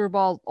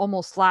screwball,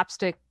 almost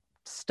slapstick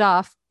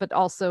stuff, but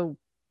also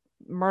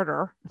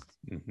murder.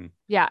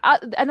 Yeah.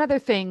 Another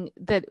thing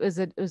that was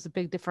a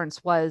big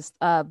difference was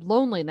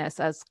loneliness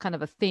as kind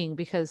of a thing,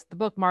 because the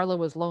book Marlowe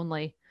was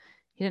lonely.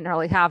 He didn't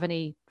really have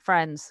any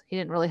friends. He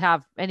didn't really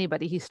have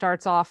anybody. He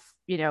starts off,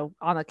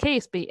 on a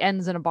case, but he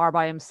ends in a bar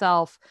by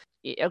himself.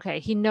 Okay,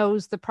 he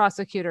knows the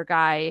prosecutor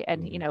guy,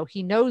 and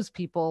he knows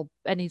people,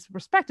 and he's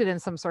respected in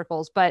some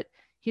circles, but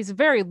he's a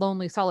very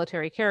lonely,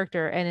 solitary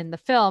character. And in the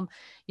film,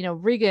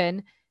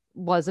 Regan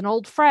was an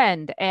old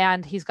friend,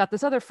 and he's got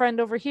this other friend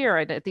over here,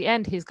 and at the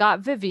end he's got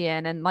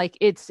Vivian, and like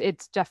it's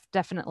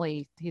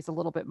definitely he's a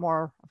little bit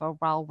more of a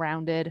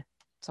well-rounded,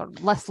 sort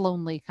of less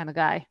lonely kind of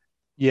guy.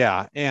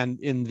 Yeah. And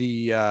in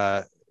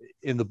the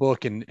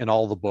book and in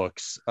all the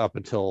books up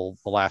until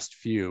the last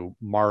few,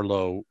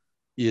 Marlowe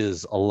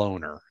is a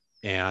loner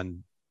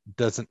and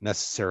doesn't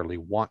necessarily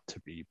want to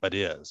be, but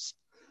is.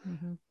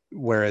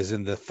 Whereas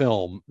in the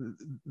film,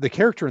 the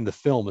character in the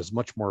film is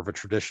much more of a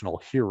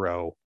traditional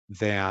hero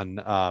than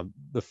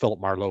the Philip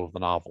Marlowe of the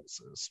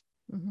novels is.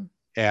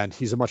 And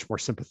he's a much more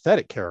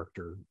sympathetic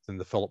character than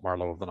the Philip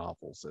Marlowe of the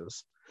novels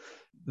is.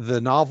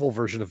 The novel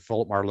version of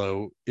Philip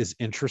Marlowe is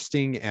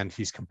interesting and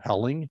he's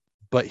compelling,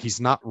 but he's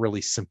not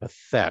really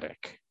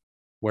sympathetic,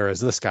 whereas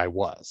this guy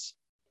was.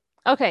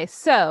 Okay,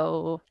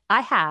 so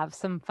I have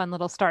some fun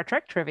little Star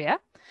Trek trivia,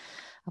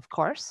 of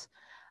course.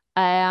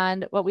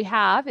 And what we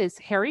have is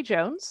Harry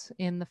Jones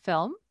in the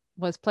film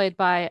was played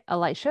by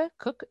Elisha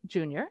Cook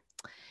Jr.,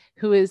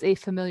 who is a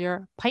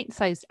familiar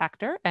pint-sized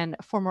actor and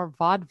former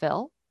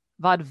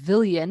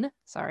vaudevillian.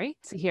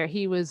 See here,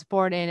 he was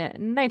born in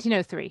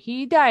 1903.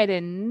 He died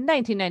in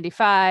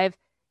 1995.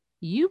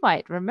 You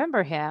might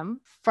remember him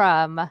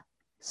from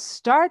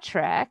Star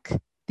Trek,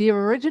 the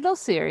original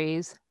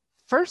series,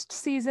 first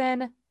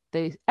season.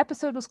 The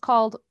episode was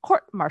called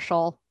Court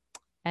Martial,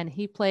 and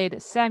he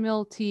played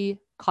Samuel T.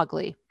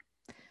 Cogley.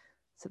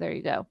 So there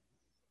you go.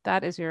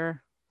 That is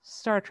your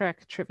Star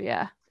Trek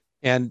trivia.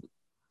 And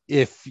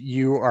if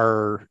you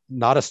are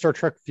not a Star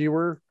Trek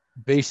viewer,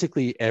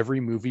 basically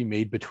every movie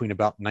made between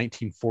about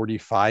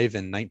 1945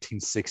 and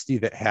 1960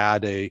 that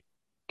had a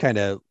kind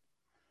of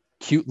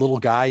cute little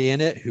guy in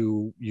it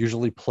who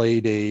usually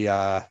played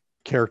a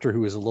character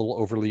who was a little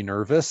overly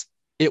nervous,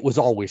 it was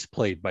always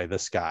played by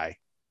this guy.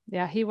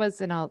 Yeah, he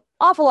was in an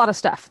awful lot of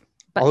stuff.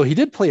 But Although he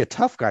did play a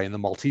tough guy in the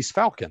Maltese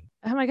Falcon.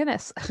 oh my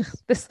goodness,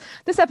 this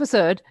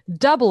episode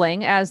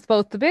doubling as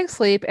both the Big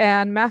Sleep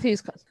and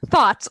Matthew's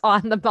thoughts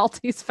on the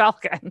Maltese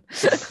Falcon.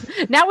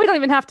 Now we don't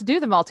even have to do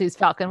the Maltese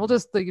Falcon. We'll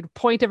just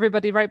point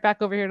everybody right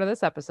back over here to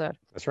this episode.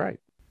 That's right.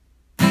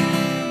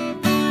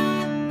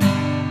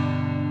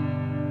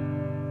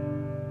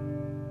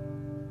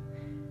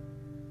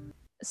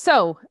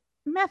 So,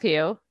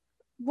 Matthew,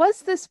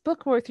 was this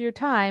book worth your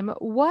time?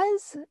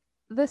 Was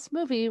this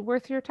movie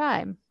worth your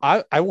time?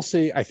 I will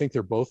say I think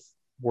they're both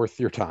worth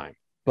your time,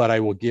 but I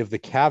will give the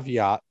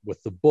caveat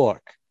with the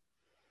book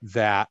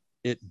that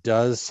it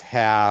does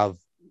have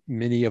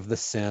many of the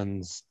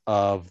sins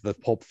of the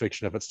pulp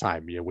fiction of its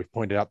time. You know, we've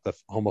pointed out the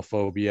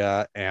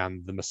homophobia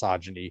and the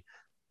misogyny.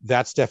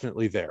 That's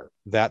definitely there.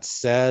 That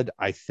said,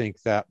 I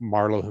think that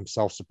Marlowe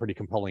himself's a pretty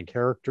compelling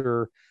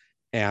character,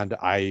 and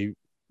I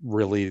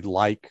really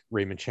like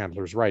Raymond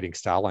Chandler's writing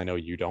style. I know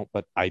you don't,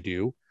 but I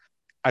do.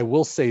 I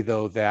will say,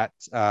 though, that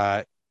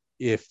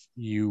if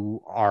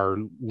you are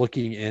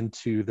looking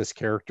into this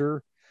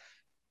character,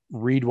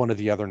 read one of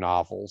the other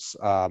novels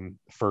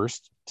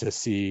first to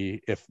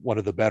see if one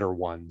of the better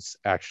ones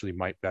actually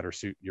might better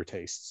suit your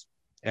tastes.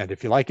 And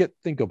if you like it,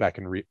 then go back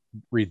and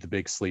read The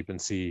Big Sleep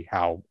and see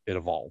how it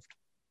evolved.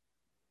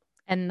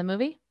 And the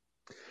movie?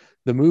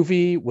 The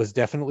movie was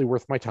definitely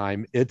worth my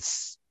time.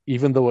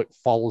 Even though it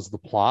follows the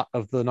plot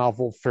of the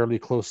novel fairly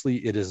closely,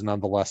 it is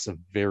nonetheless a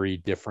very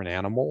different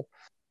animal.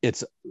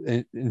 It's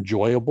an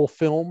enjoyable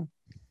film.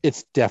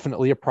 It's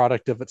definitely a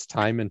product of its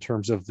time in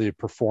terms of the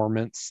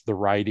performance, the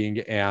writing,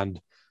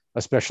 and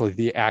especially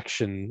the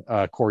action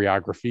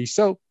choreography.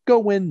 So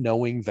go in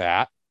knowing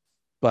that,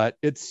 but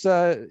it's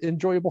an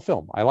enjoyable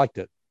film. I liked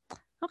it.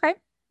 Okay.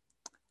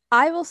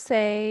 I will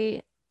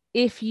say,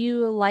 if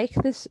you like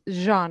this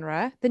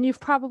genre, then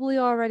you've probably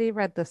already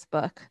read this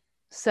book.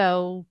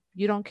 So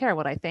you don't care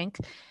what I think.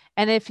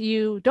 And if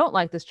you don't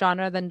like this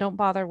genre, then don't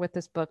bother with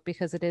this book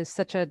because it is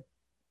such a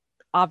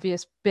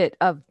obvious bit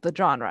of the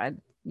genre,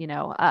 you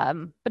know.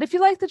 But if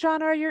you like the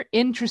genre, you're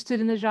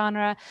interested in the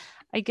genre,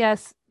 I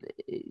guess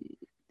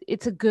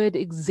it's a good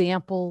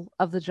example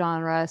of the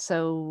genre.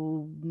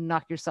 So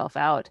knock yourself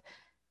out.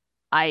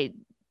 I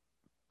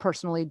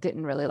personally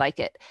didn't really like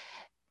it.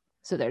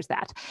 So there's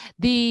that.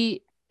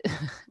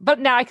 But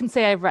now I can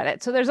say I've read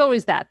it. So there's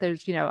always that.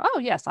 There's, oh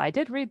yes, I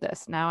did read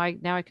this. Now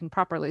I can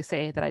properly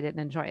say that I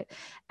didn't enjoy it.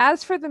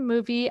 As for the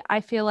movie,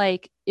 I feel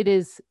like it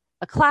is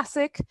a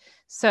classic.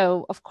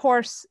 So of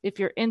course, if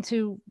you're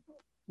into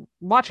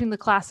watching the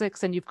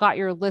classics and you've got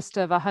your list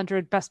of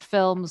 100 best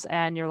films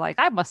and you're like,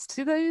 I must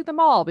see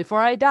them all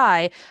before I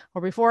die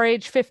or before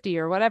age 50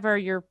 or whatever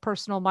your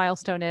personal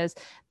milestone is,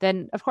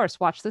 then of course,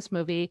 watch this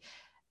movie.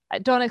 I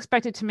don't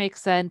expect it to make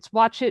sense.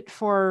 Watch it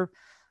for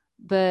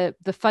the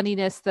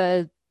funniness,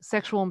 the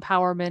sexual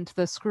empowerment,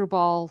 the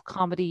screwball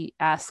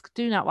comedy-esque.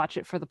 Do not watch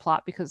it for the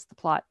plot because the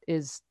plot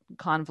is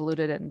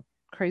convoluted and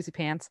crazy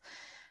pants.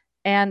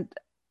 And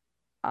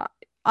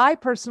I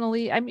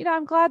personally,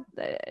 I'm glad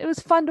it was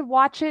fun to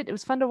watch it. It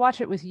was fun to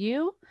watch it with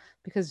you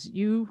because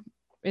you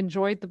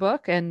enjoyed the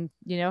book and,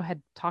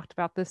 had talked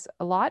about this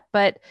a lot.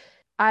 But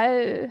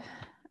I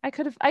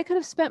could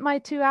have spent my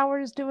 2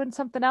 hours doing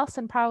something else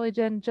and probably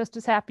been just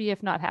as happy,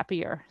 if not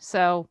happier.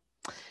 So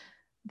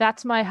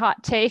that's my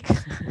hot take.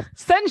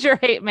 Send your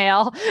hate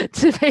mail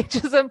to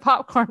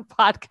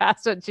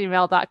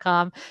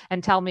pagesandpopcornpodcast@gmail.com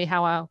and tell me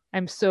how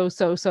I'm so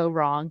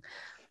wrong.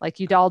 Like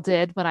you all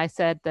did when I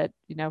said that,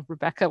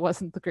 Rebecca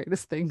wasn't the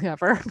greatest thing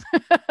ever.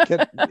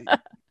 Can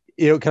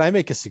I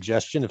make a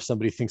suggestion if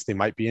somebody thinks they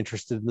might be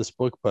interested in this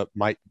book, but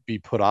might be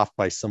put off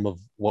by some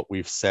of what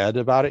we've said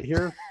about it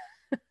here?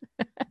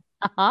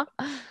 Uh-huh.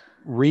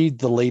 Read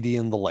The Lady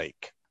in the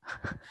Lake.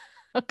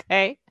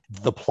 Okay.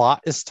 The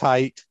plot is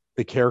tight.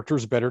 The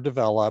character's better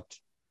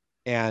developed,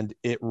 and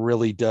it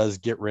really does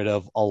get rid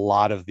of a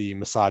lot of the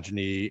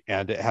misogyny,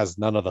 and it has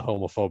none of the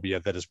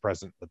homophobia that is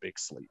present in The Big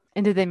Sleep.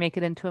 And did they make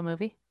it into a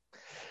movie?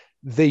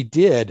 They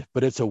did,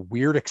 but it's a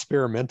weird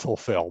experimental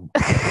film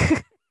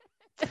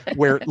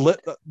where,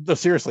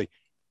 seriously,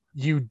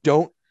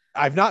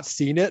 I've not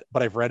seen it,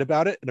 but I've read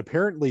about it. And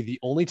apparently the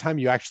only time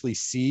you actually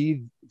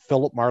see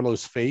Philip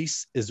Marlowe's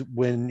face is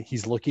when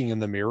he's looking in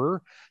the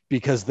mirror,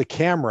 because the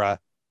camera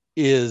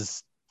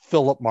is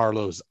Philip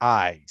Marlowe's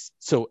eyes.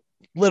 So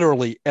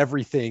literally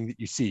everything that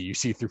you see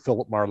through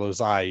Philip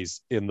Marlowe's eyes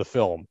in the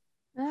film.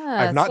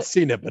 I've not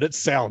seen it, but it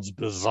sounds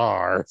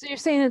bizarre. So you're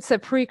saying it's a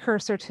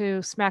precursor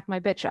to Smack My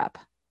Bitch Up.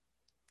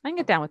 I can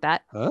get down with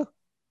that. Huh?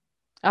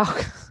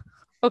 Oh,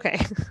 okay.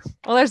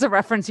 Well, there's a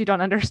reference you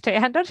don't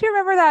understand. Don't you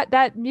remember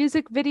that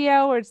music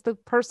video where it's the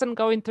person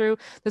going through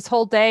this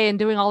whole day and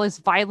doing all these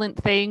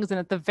violent things, and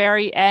at the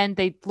very end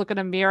they look in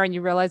a mirror and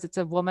you realize it's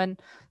a woman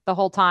the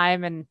whole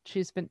time and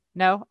she's been...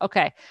 No?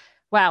 Okay.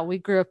 Wow, we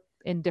grew up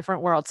in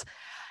different worlds.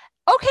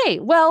 Okay,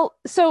 well,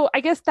 so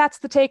I guess that's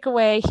the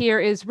takeaway here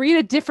is read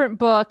a different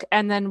book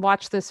and then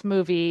watch this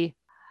movie.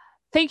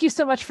 Thank you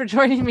so much for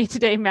joining me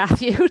today,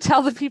 Matthew.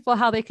 Tell the people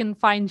how they can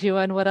find you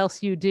and what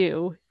else you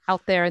do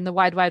out there in the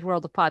wide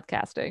world of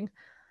podcasting.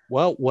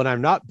 Well, when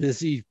I'm not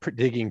busy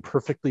digging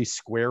perfectly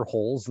square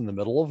holes in the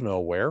middle of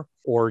nowhere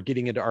or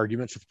getting into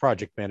arguments with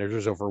project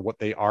managers over what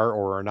they are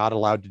or are not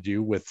allowed to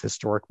do with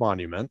historic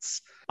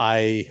monuments,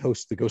 I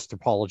host the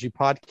Ghostropology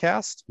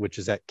podcast, which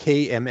is at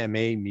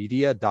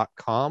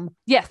kmmamedia.com.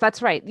 Yes,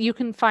 that's right. You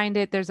can find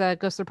it. There's a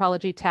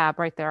Ghostropology tab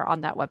right there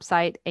on that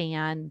website,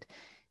 and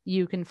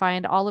you can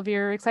find all of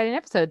your exciting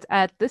episodes.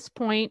 At this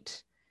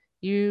point,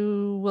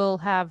 you will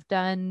have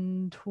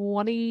done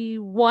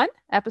 21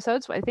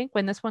 episodes, I think,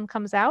 when this one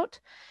comes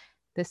out.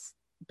 This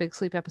Big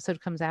Sleep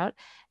episode comes out.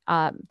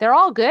 They're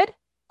all good.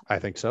 I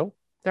think so.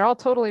 They're all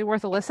totally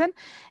worth a listen.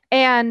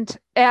 And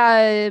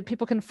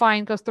people can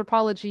find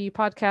Ghostropology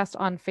podcast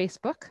on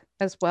Facebook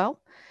as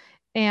well.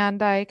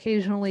 And I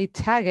occasionally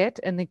tag it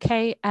in the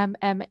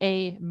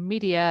KMMA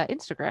Media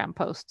Instagram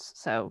posts.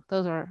 So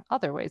those are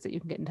other ways that you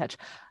can get in touch.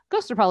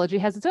 Ghostropology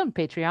has its own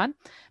Patreon,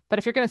 but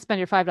if you're going to spend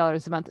your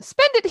 $5 a month,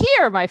 spend it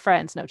here, my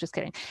friends. No, just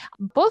kidding.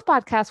 Both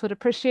podcasts would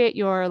appreciate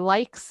your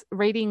likes,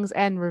 ratings,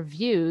 and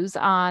reviews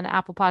on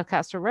Apple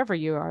Podcasts or wherever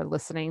you are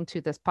listening to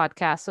this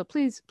podcast. So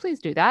please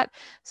do that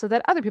so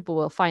that other people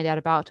will find out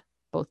about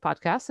both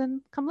podcasts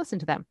and come listen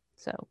to them.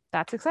 So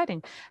that's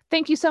exciting.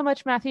 Thank you so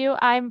much, Matthew.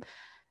 I'm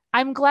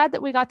glad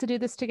that we got to do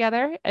this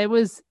together. It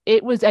was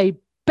a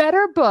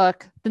better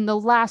book than the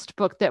last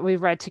book that we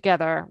read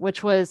together,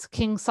 which was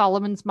King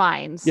Solomon's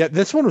Mines. Yeah,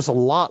 this one was a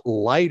lot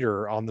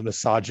lighter on the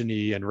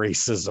misogyny and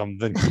racism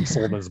than King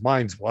Solomon's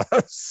Mines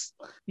was.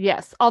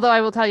 Yes, although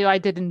I will tell you, I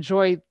did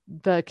enjoy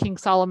the King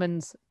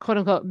Solomon's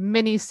quote-unquote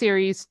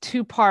mini-series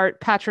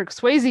 2-part Patrick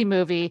Swayze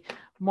movie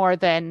more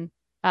than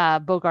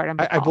Bogart and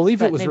Bacall. I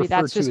believe it was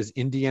referred to as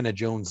Indiana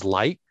Jones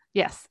Light.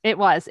 Yes, it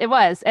was.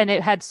 And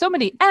it had so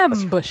many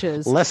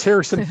ambushes. Less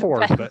Harrison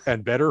Ford,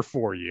 and better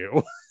for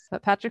you.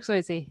 But Patrick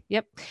Swayze.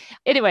 Yep.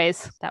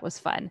 Anyways, that was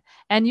fun.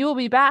 And you will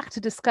be back to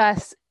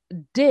discuss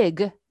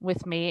Dig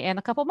with me in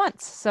a couple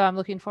months. So I'm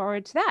looking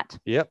forward to that.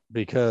 Yep,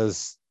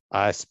 because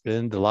I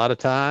spend a lot of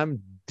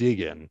time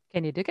digging.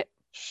 Can you dig it?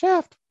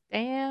 Shaft.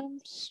 Damn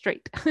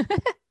straight.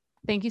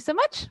 Thank you so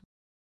much.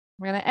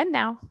 We're going to end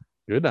now.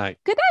 Good night.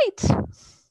 Good night.